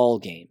playing ball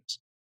games?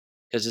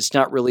 Because it's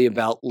not really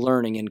about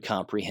learning and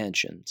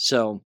comprehension.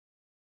 So,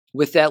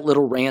 with that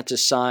little rant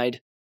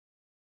aside,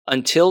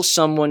 until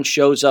someone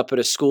shows up at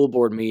a school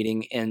board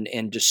meeting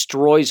and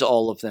destroys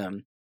all of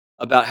them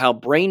about how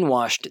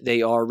brainwashed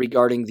they are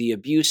regarding the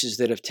abuses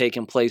that have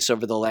taken place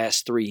over the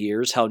last 3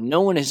 years, how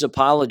no one has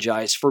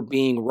apologized for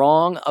being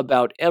wrong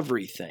about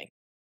everything,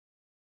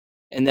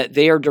 and that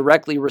they are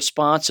directly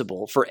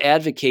responsible for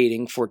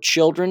advocating for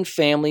children,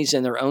 families,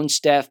 and their own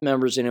staff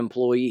members and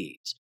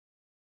employees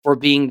for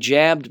being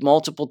jabbed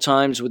multiple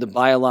times with a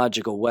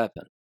biological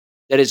weapon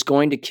that is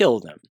going to kill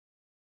them.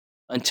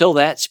 Until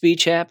that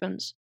speech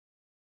happens,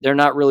 they're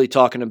not really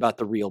talking about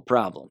the real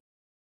problem.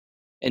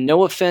 And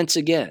no offense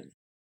again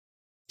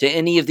to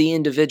any of the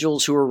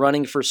individuals who are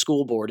running for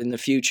school board in the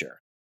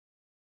future,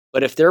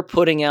 but if they're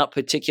putting out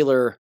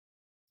particular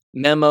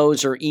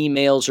memos or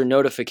emails or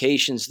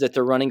notifications that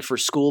they're running for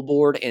school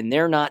board and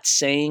they're not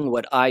saying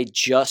what I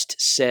just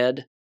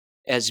said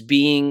as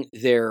being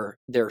their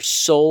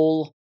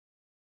sole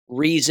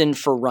reason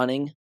for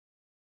running,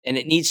 and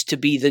it needs to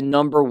be the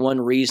number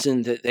one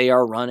reason that they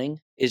are running,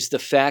 is the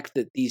fact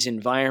that these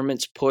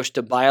environments pushed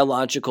a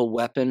biological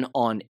weapon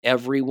on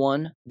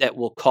everyone that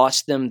will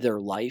cost them their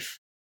life,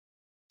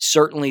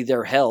 certainly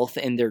their health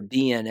and their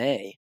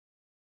DNA.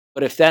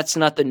 But if that's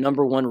not the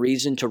number one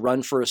reason to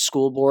run for a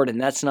school board, and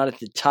that's not at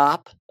the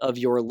top of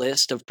your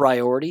list of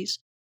priorities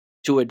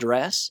to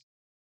address,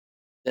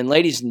 then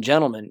ladies and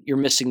gentlemen, you're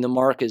missing the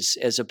mark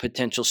as a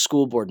potential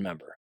school board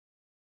member.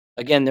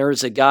 Again, there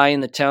is a guy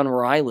in the town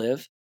where I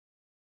live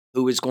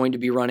who is going to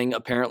be running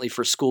apparently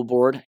for school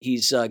board.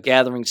 He's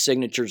gathering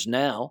signatures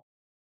now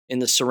in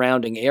the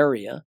surrounding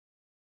area,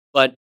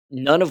 but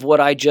none of what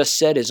I just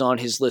said is on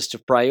his list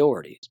of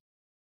priorities.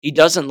 He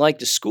doesn't like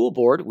the school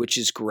board, which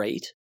is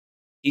great.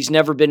 He's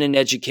never been in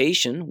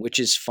education, which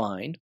is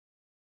fine.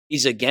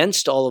 He's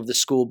against all of the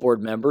school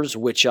board members,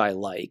 which I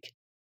like.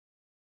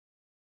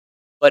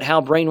 But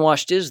how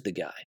brainwashed is the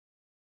guy?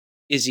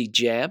 Is he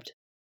jabbed?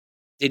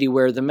 Did he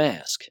wear the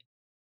mask?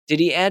 Did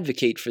he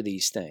advocate for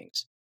these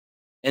things?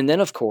 And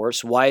then, of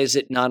course, why is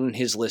it not on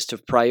his list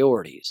of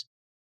priorities?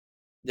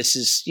 This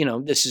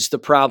is the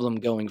problem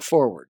going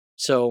forward.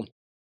 So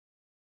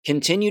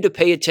continue to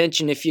pay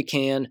attention if you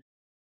can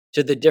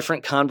to the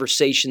different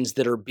conversations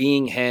that are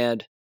being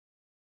had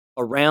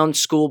around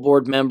school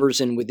board members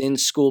and within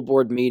school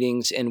board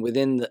meetings and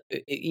within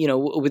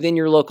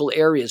your local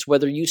areas,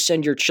 whether you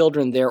send your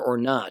children there or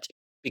not,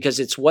 because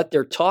it's what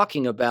they're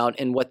talking about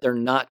and what they're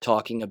not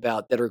talking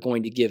about that are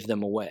going to give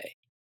them away.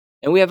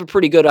 And we have a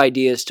pretty good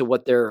idea as to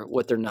what they're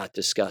not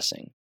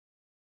discussing.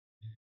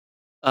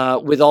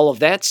 With all of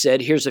that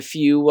said, here's a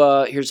few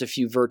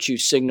virtue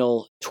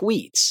signal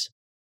tweets.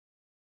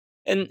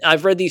 And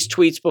I've read these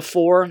tweets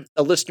before.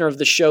 A listener of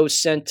the show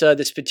sent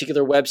this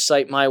particular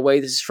website my way.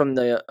 This is from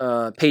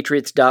the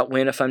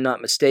patriots.win, if I'm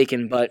not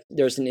mistaken. But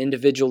there's an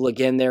individual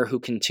again there who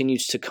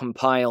continues to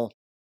compile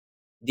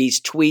these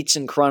tweets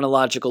in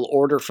chronological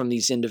order from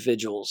these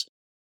individuals,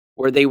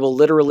 where they will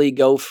literally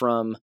go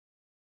from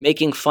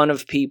making fun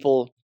of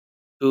people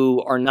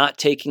who are not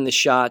taking the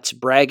shots,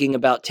 bragging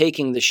about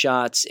taking the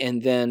shots,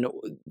 and then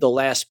the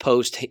last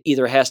post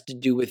either has to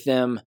do with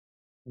them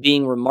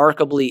being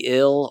remarkably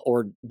ill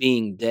or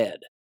being dead.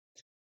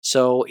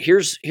 So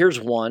here's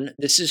one.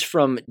 This is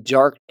from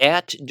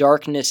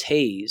Darkness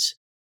Haze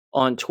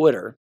on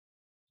Twitter.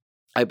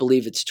 I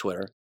believe it's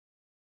Twitter.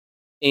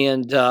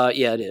 And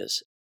yeah, it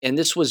is. And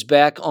this was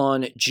back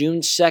on June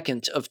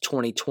 2nd of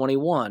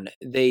 2021.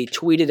 They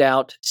tweeted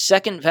out,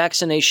 second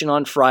vaccination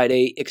on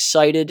Friday,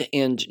 excited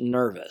and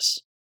nervous.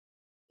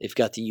 They've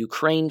got the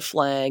Ukraine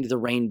flag, the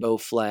rainbow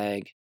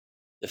flag,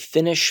 the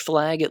Finnish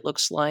flag, it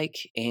looks like,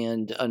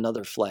 and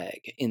another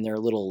flag in their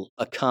little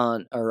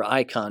icon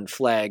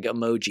flag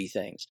emoji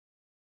things.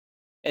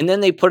 And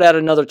then they put out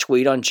another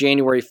tweet on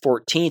January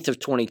 14th of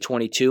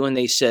 2022, and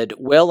they said,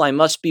 well, I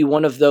must be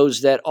one of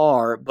those that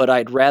are, but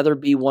I'd rather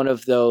be one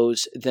of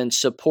those than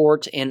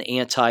support an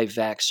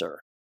anti-vaxxer.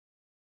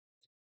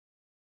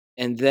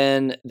 And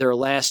then their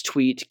last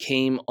tweet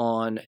came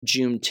on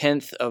June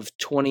 10th of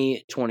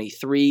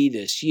 2023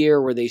 this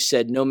year, where they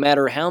said, no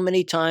matter how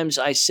many times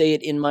I say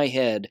it in my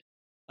head,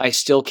 I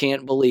still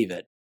can't believe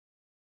it.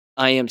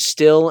 I am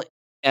still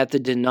at the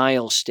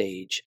denial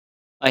stage.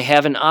 I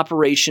have an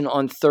operation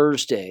on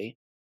Thursday,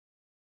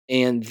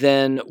 and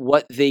then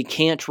what they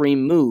can't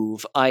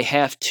remove, I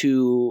have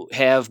to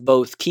have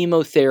both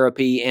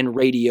chemotherapy and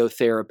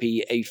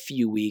radiotherapy a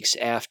few weeks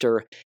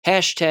after.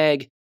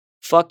 Hashtag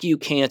fuck you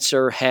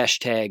cancer,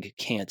 hashtag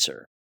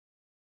cancer.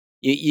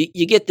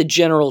 You get the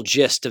general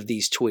gist of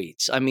these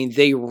tweets. I mean,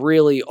 they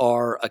really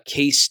are a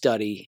case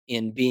study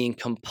in being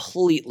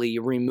completely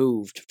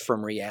removed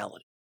from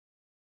reality.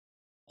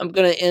 I'm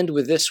going to end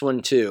with this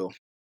one too.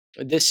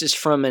 This is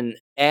from an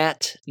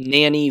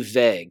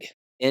 @NannyVeg,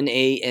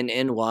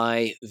 NannyVeg.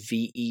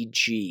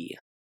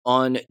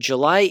 On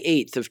July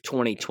 8th of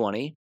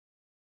 2020,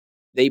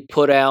 they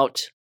put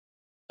out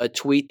a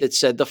tweet that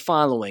said the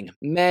following: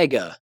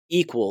 MAGA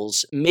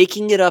equals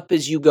making it up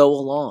as you go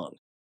along.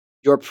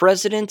 Your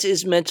president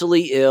is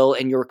mentally ill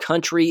and your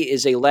country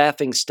is a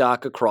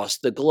laughingstock across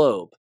the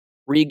globe.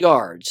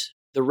 Regards,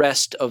 the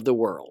rest of the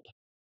world.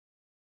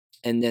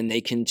 And then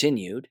they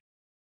continued,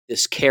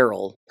 this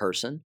Carol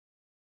person.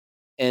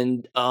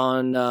 And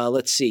on,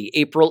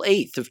 April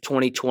 8th of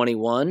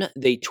 2021,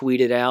 they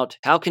tweeted out,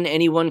 how can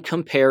anyone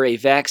compare a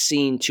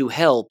vaccine to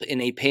help in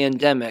a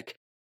pandemic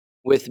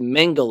with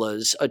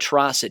Mengele's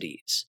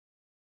atrocities?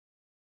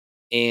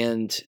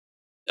 And,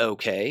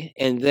 okay.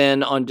 And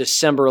then on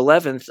December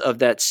 11th of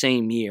that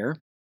same year,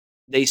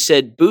 they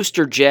said,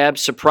 booster jab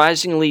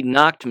surprisingly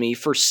knocked me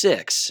for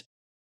 6.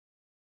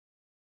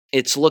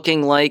 It's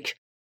looking like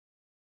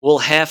we'll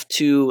have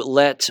to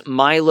let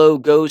Milo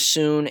go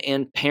soon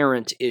and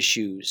parent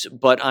issues,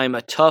 but I'm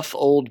a tough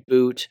old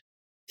boot.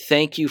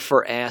 Thank you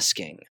for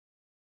asking.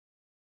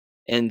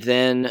 And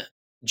then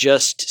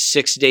just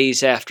 6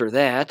 days after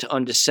that,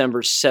 on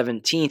December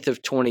 17th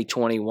of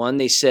 2021,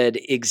 they said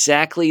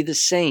exactly the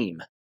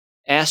same.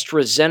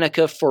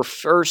 AstraZeneca for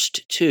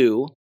first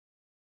 2,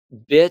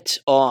 bit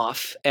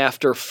off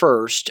after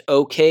first,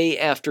 okay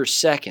after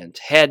second,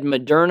 had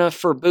Moderna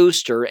for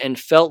booster, and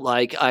felt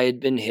like I had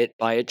been hit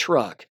by a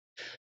truck.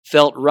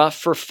 Felt rough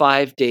for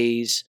 5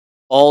 days,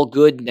 all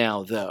good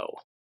now though.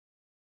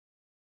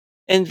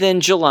 And then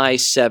July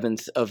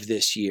 7th of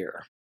this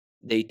year,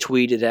 they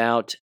tweeted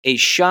out a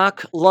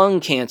shock lung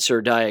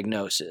cancer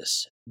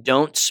diagnosis.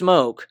 Don't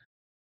smoke.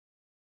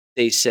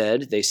 They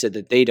said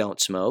that they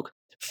don't smoke,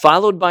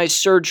 followed by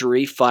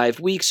surgery 5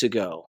 weeks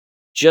ago.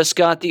 Just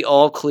got the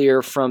all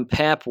clear from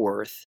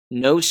Papworth.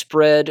 No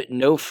spread,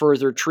 no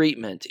further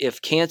treatment.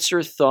 If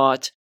cancer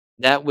thought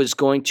that was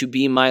going to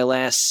be my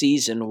last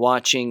season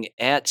watching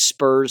at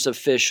Spurs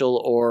official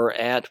or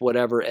at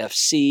whatever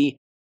FC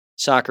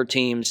soccer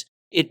teams,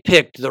 it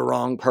picked the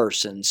wrong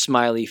person.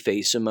 Smiley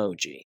face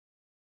emoji.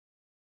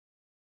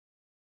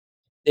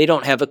 They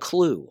don't have a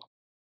clue.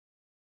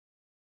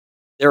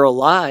 They're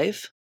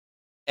alive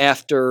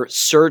after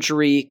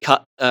surgery,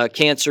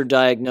 cancer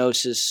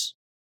diagnosis,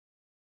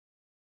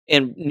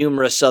 and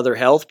numerous other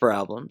health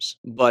problems.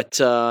 But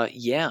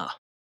yeah,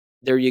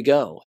 there you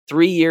go.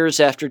 3 years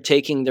after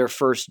taking their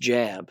first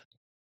jab,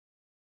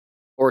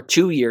 or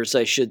 2 years,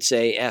 I should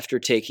say, after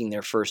taking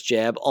their first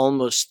jab,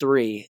 almost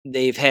 3,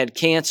 they've had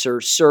cancer,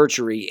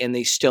 surgery, and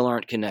they still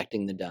aren't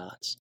connecting the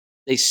dots.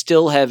 They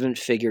still haven't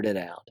figured it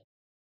out.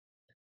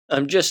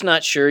 I'm just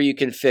not sure you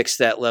can fix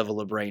that level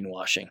of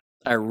brainwashing.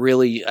 I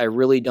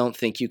really don't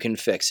think you can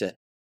fix it.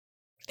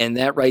 And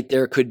that right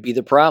there could be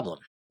the problem.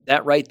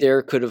 That right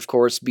there could, of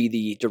course, be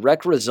the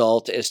direct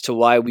result as to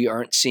why we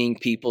aren't seeing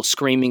people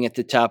screaming at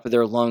the top of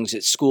their lungs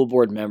at school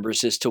board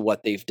members as to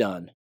what they've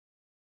done.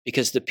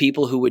 Because the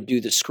people who would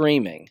do the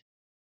screaming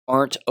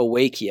aren't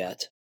awake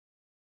yet.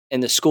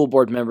 And the school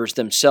board members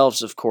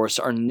themselves, of course,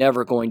 are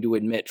never going to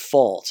admit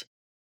fault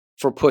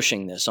for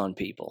pushing this on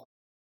people,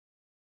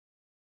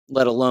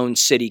 let alone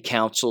city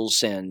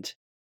councils and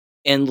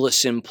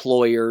endless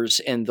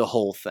employers and the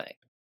whole thing.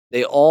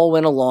 They all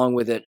went along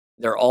with it.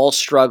 They're all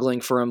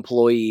struggling for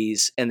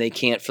employees, and they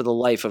can't for the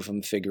life of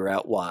them figure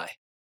out why.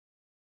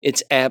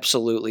 It's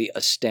absolutely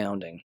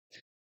astounding.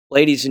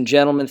 Ladies and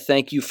gentlemen,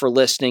 thank you for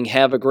listening.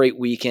 Have a great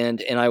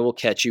weekend, and I will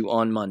catch you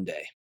on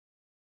Monday.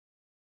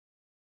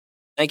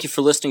 Thank you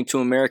for listening to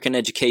American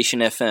Education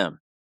FM.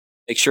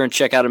 Make sure and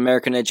check out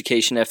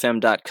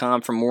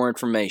AmericanEducationFM.com for more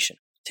information.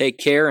 Take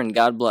care, and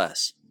God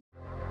bless.